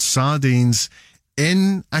Town sardines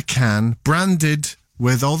in a can, branded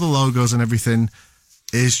with all the logos and everything,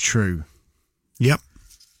 is true. Yep.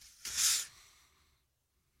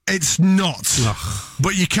 It's not. Ugh.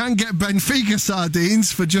 But you can get Benfica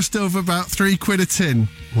sardines for just over about £3 a tin.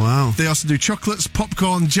 Wow. They also do chocolates,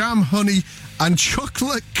 popcorn, jam, honey, and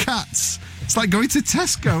chocolate cats. It's like going to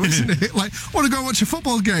Tesco, isn't it? Like, I want to go watch a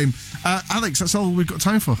football game. Alex, that's all we've got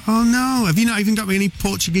time for. Oh, no. Have you not even got me any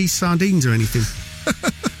Portuguese sardines or anything?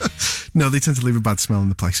 No, they tend to leave a bad smell in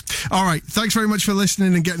the place. All right, thanks very much for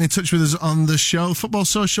listening and getting in touch with us on the show. Football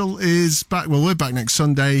Social is back. Well, we're back next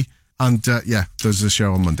Sunday. And, there's a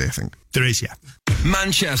show on Monday, I think. There is, yeah.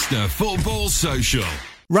 Manchester Football Social.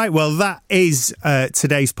 Right, well, that is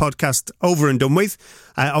today's podcast over and done with.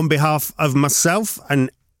 On behalf of myself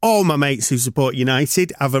and all my mates who support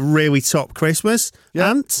United, have a really top Christmas. Yeah.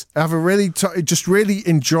 And have a really just really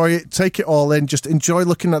enjoy it. Take it all in. Just enjoy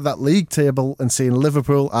looking at that league table and seeing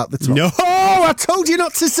Liverpool at the top. No, I told you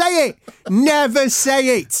not to say it. Never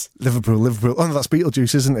say it. Liverpool. Oh, no, that's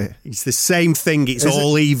Beetlejuice, isn't it? It's the same thing. It's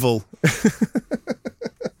all evil.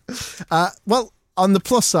 Well, on the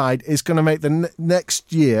plus side, it's going to make the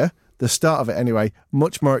next year, the start of it anyway,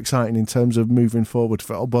 much more exciting in terms of moving forward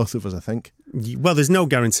for both of us, I think. Well, there's no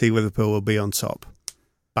guarantee Liverpool will be on top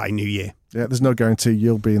by New Year. Yeah, there's no guarantee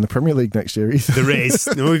you'll be in the Premier League next year either. There is.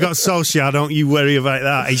 We've got Solskjaer, don't you worry about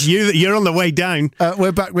that. It's you're on the way down.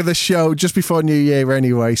 We're back with a show just before New Year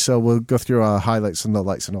anyway, so we'll go through our highlights and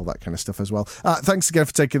lowlights and all that kind of stuff as well. Thanks again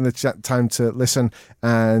for taking the time to listen,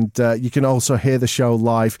 and you can also hear the show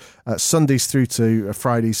live Sundays through to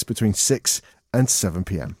Fridays between 6 and 7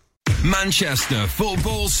 p.m. Manchester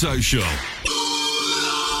Football Social.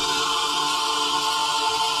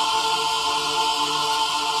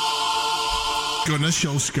 Gunnar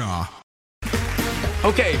Solskjaer.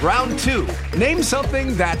 Okay, round 2. Name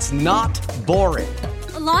something that's not boring.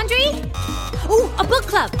 A laundry? Ooh, a book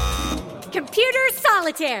club. Computer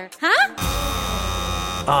solitaire, huh?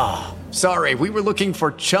 Ah, sorry, we were looking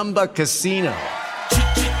for Chumba Casino.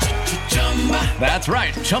 That's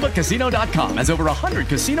right, ChumbaCasino.com has over 100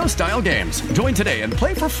 casino-style games. Join today and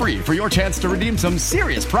play for free for your chance to redeem some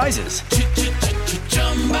serious prizes.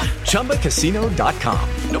 ChumbaCasino.com.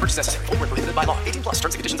 No purchase necessary. Void where prohibited by law. 18+. Terms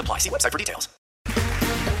and conditions apply. See website for details.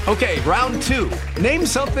 Okay, round 2. Name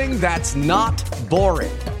something that's not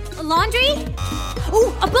boring. A laundry?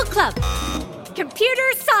 Ooh, a book club. Computer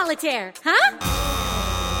solitaire, huh?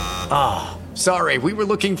 Ah, sorry, we were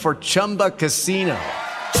looking for Chumba Casino.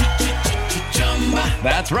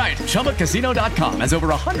 That's right, ChumbaCasino.com has over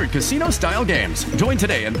 100 casino-style games. Join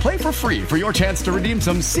today and play for free for your chance to redeem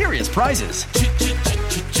some serious prizes.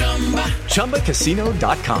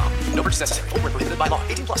 ChumbaCasino.com. No purchase necessary. Void where prohibited by law.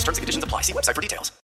 18+. Terms and conditions apply. See website for details.